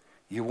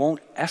 you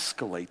won't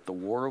escalate the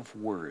war of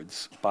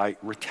words by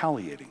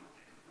retaliating,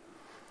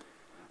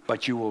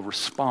 but you will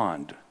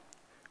respond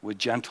with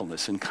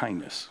gentleness and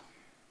kindness.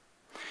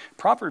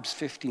 Proverbs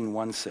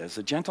 15:1 says,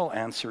 a gentle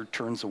answer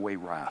turns away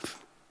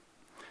wrath,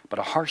 but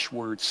a harsh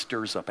word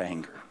stirs up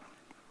anger.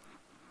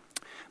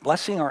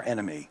 Blessing our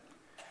enemy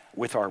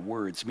with our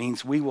words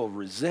means we will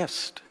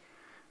resist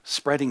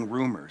spreading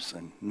rumors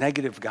and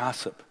negative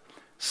gossip,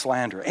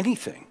 slander,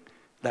 anything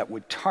that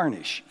would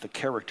tarnish the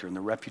character and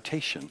the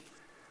reputation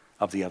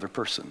of the other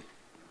person.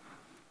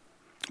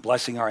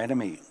 Blessing our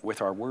enemy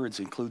with our words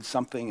includes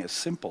something as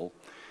simple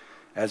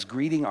as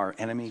greeting our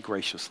enemy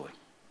graciously.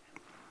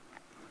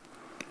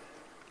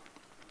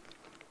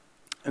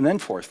 And then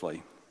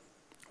fourthly,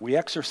 we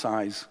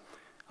exercise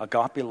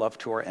agape love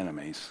to our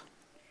enemies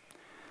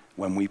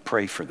when we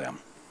pray for them.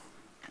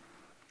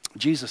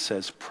 Jesus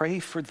says, pray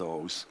for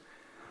those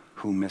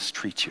who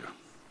mistreat you.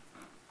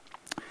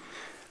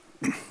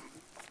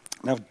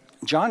 Now,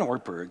 John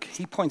Ortberg,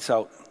 he points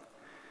out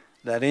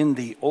that in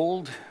the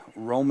old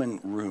Roman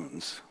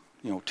ruins,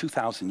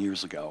 2,000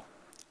 years ago,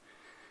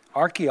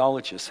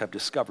 archaeologists have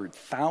discovered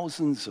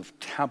thousands of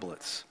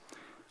tablets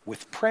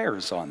with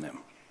prayers on them.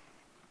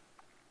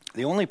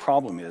 The only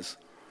problem is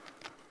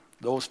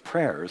those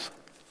prayers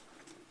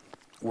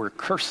were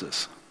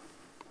curses.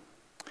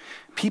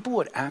 People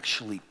would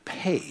actually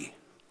pay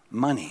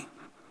money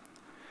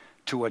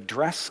to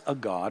address a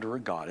god or a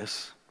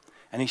goddess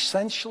and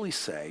essentially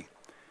say,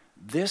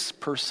 this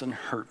person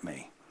hurt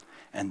me,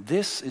 and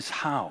this is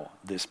how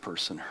this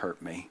person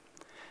hurt me,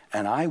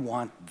 and I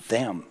want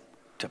them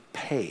to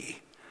pay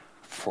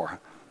for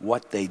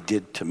what they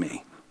did to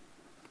me.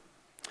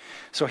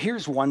 So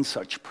here's one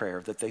such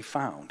prayer that they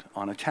found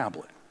on a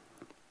tablet.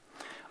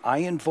 I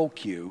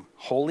invoke you,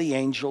 holy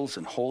angels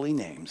and holy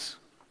names,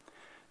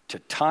 to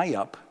tie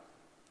up,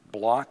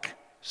 block,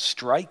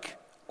 strike,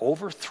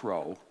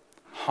 overthrow,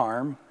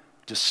 harm,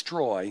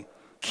 destroy,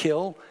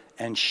 kill,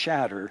 and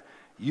shatter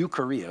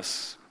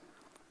Eucharius,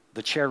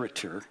 the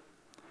charioteer,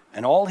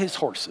 and all his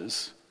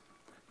horses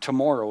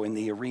tomorrow in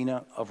the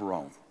arena of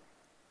Rome.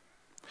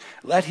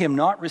 Let him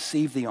not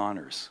receive the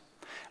honors.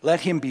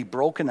 Let him be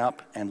broken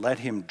up and let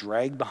him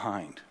drag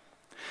behind.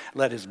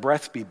 Let his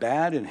breath be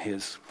bad and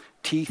his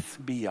teeth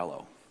be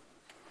yellow.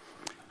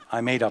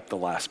 I made up the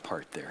last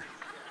part there.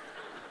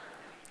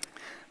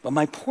 But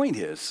my point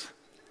is,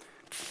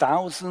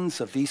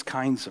 thousands of these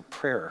kinds of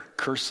prayer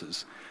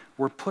curses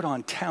were put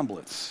on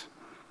tablets.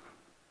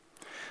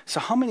 So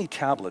how many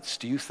tablets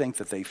do you think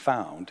that they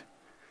found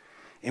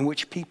in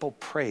which people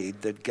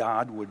prayed that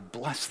God would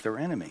bless their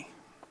enemy?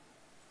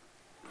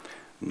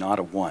 Not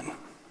a one.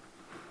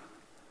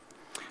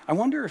 I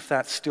wonder if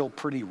that's still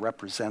pretty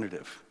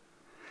representative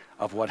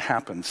of what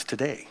happens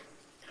today.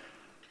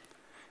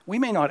 We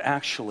may not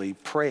actually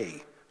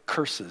pray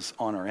curses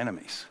on our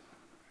enemies,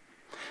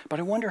 but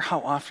I wonder how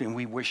often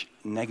we wish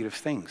negative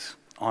things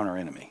on our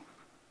enemy.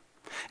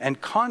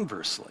 And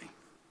conversely,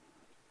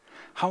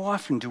 how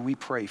often do we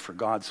pray for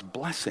God's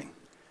blessing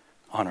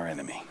on our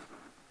enemy?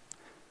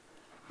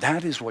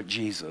 That is what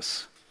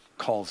Jesus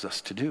calls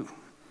us to do.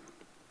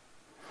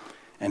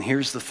 And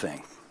here's the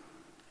thing.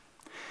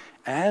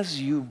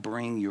 As you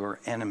bring your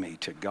enemy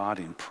to God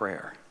in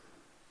prayer,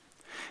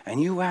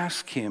 and you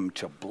ask him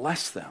to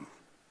bless them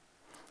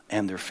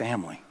and their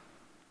family,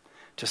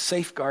 to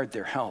safeguard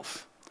their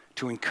health,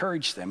 to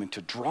encourage them, and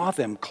to draw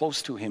them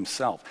close to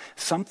himself,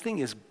 something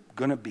is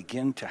going to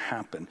begin to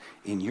happen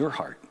in your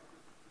heart.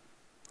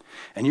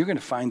 And you're going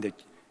to find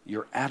that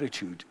your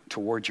attitude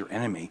towards your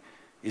enemy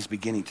is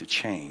beginning to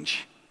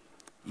change.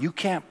 You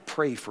can't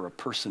pray for a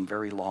person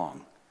very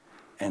long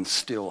and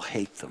still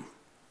hate them.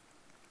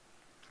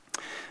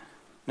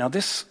 Now,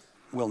 this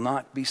will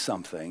not be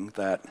something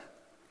that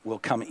will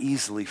come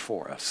easily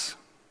for us.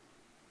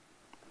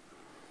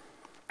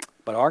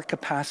 But our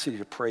capacity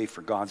to pray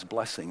for God's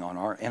blessing on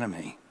our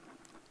enemy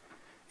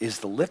is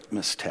the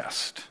litmus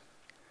test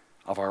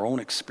of our own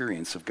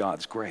experience of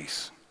God's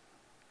grace.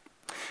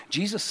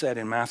 Jesus said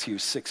in Matthew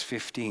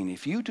 6:15,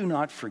 if you do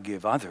not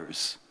forgive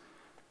others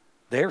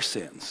their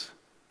sins,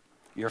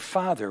 your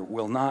Father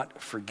will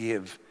not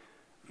forgive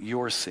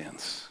your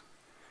sins.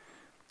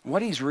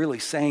 What he's really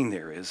saying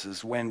there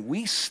is when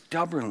we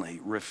stubbornly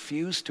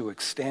refuse to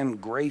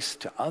extend grace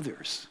to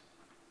others,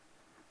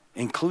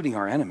 including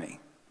our enemy,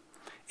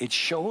 it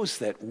shows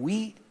that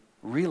we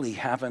really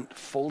haven't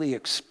fully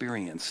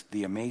experienced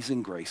the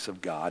amazing grace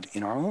of God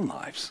in our own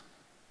lives.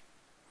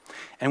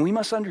 And we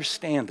must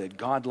understand that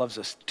God loves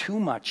us too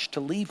much to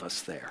leave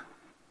us there.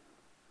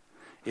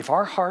 If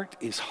our heart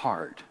is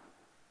hard,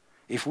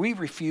 if we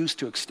refuse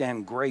to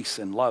extend grace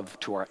and love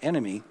to our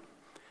enemy,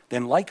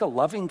 then like a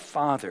loving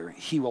father,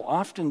 he will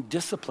often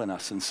discipline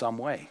us in some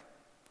way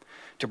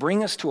to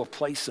bring us to a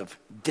place of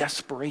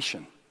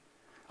desperation,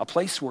 a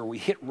place where we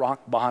hit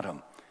rock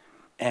bottom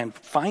and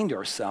find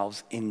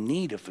ourselves in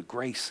need of the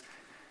grace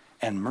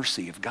and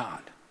mercy of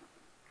God.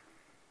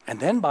 And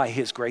then by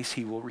his grace,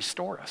 he will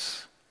restore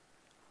us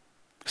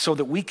so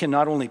that we can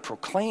not only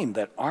proclaim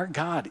that our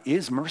God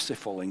is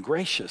merciful and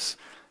gracious,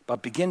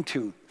 but begin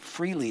to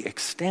freely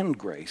extend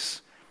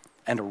grace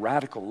and a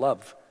radical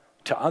love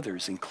to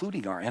others,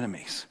 including our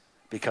enemies,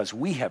 because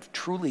we have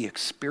truly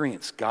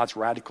experienced God's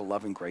radical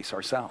love and grace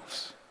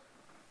ourselves.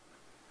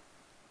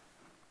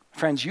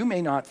 Friends, you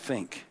may not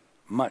think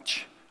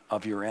much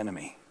of your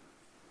enemy,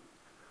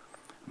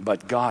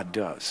 but God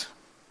does.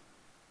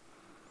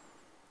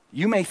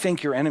 You may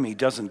think your enemy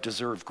doesn't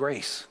deserve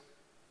grace,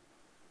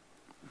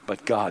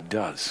 but God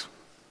does.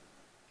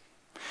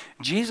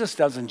 Jesus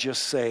doesn't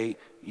just say,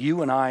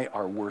 you and I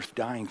are worth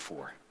dying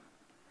for.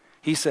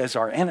 He says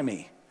our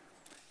enemy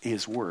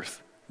is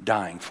worth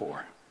dying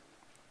for.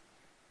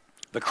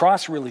 The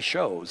cross really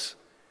shows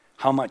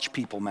how much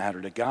people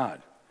matter to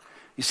God.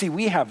 You see,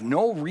 we have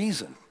no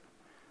reason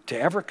to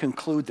ever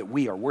conclude that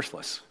we are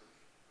worthless,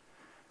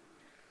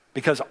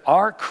 because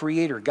our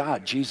Creator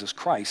God, Jesus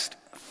Christ,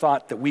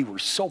 thought that we were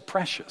so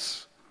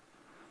precious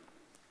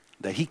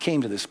that he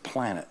came to this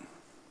planet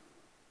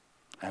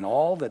and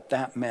all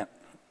that meant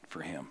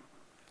for him,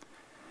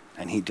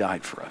 and he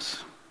died for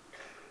us.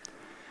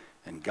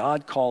 And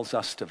God calls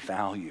us to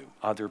value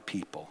other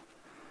people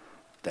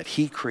that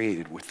he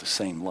created with the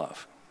same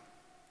love.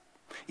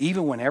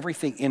 Even when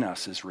everything in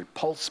us is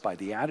repulsed by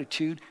the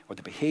attitude or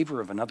the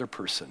behavior of another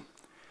person,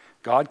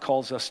 God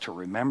calls us to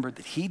remember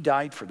that he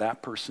died for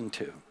that person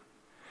too,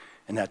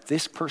 and that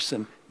this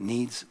person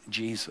needs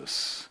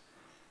Jesus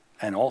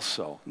and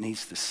also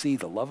needs to see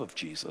the love of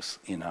Jesus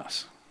in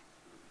us.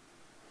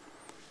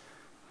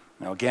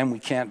 Now again, we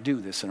can't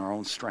do this in our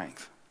own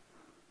strength.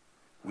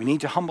 We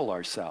need to humble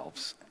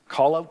ourselves,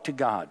 call out to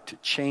God to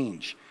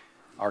change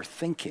our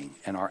thinking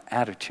and our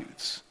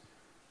attitudes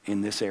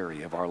in this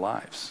area of our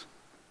lives.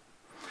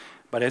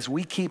 But as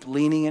we keep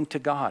leaning into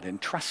God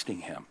and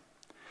trusting him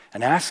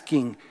and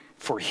asking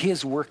for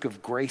his work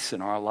of grace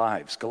in our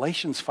lives,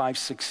 Galatians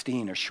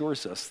 5:16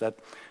 assures us that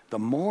the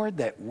more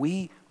that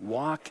we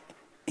walk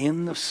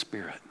in the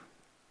Spirit,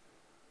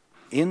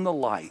 in the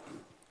light,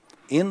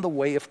 in the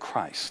way of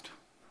Christ,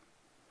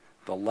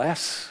 the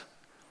less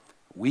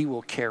we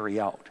will carry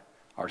out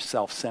our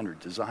self-centered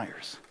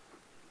desires.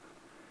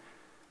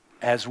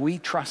 As we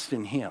trust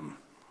in him,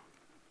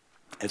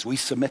 as we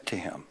submit to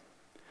him,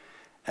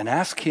 and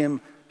ask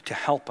him to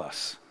help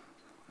us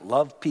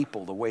love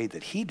people the way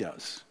that he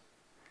does,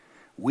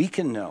 we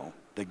can know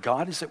that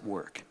God is at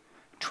work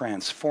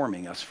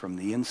transforming us from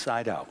the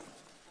inside out.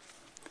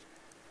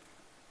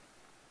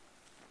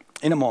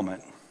 In a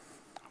moment,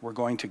 we're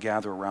going to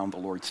gather around the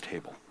Lord's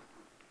table,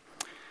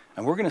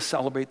 and we're going to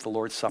celebrate the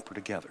Lord's Supper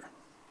together.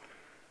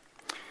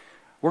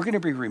 We're going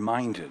to be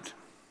reminded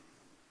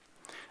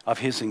of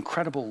his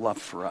incredible love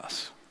for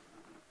us.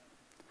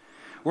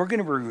 We're going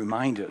to be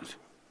reminded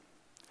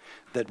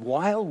that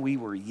while we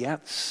were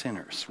yet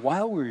sinners,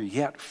 while we were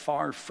yet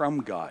far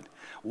from God,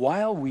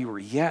 while we were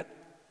yet,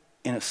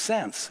 in a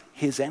sense,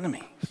 his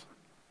enemies,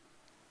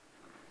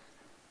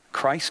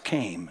 Christ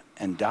came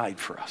and died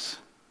for us,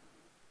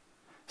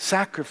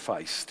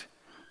 sacrificed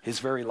his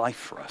very life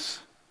for us,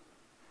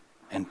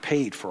 and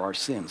paid for our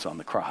sins on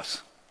the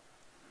cross.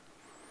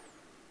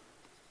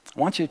 I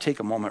want you to take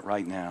a moment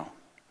right now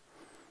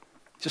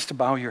just to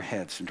bow your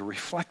heads and to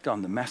reflect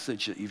on the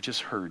message that you've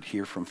just heard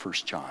here from 1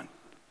 John.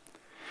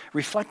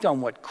 Reflect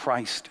on what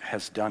Christ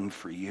has done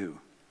for you.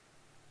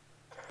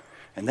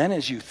 And then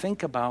as you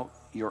think about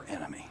your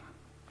enemy,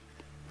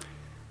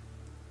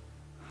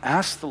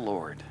 ask the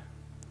Lord,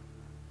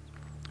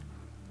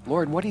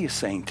 Lord, what are you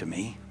saying to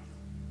me?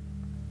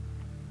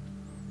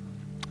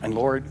 And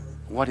Lord,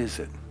 what is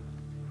it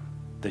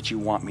that you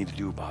want me to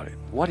do about it?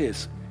 What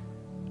is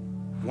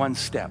one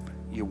step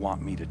you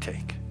want me to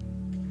take?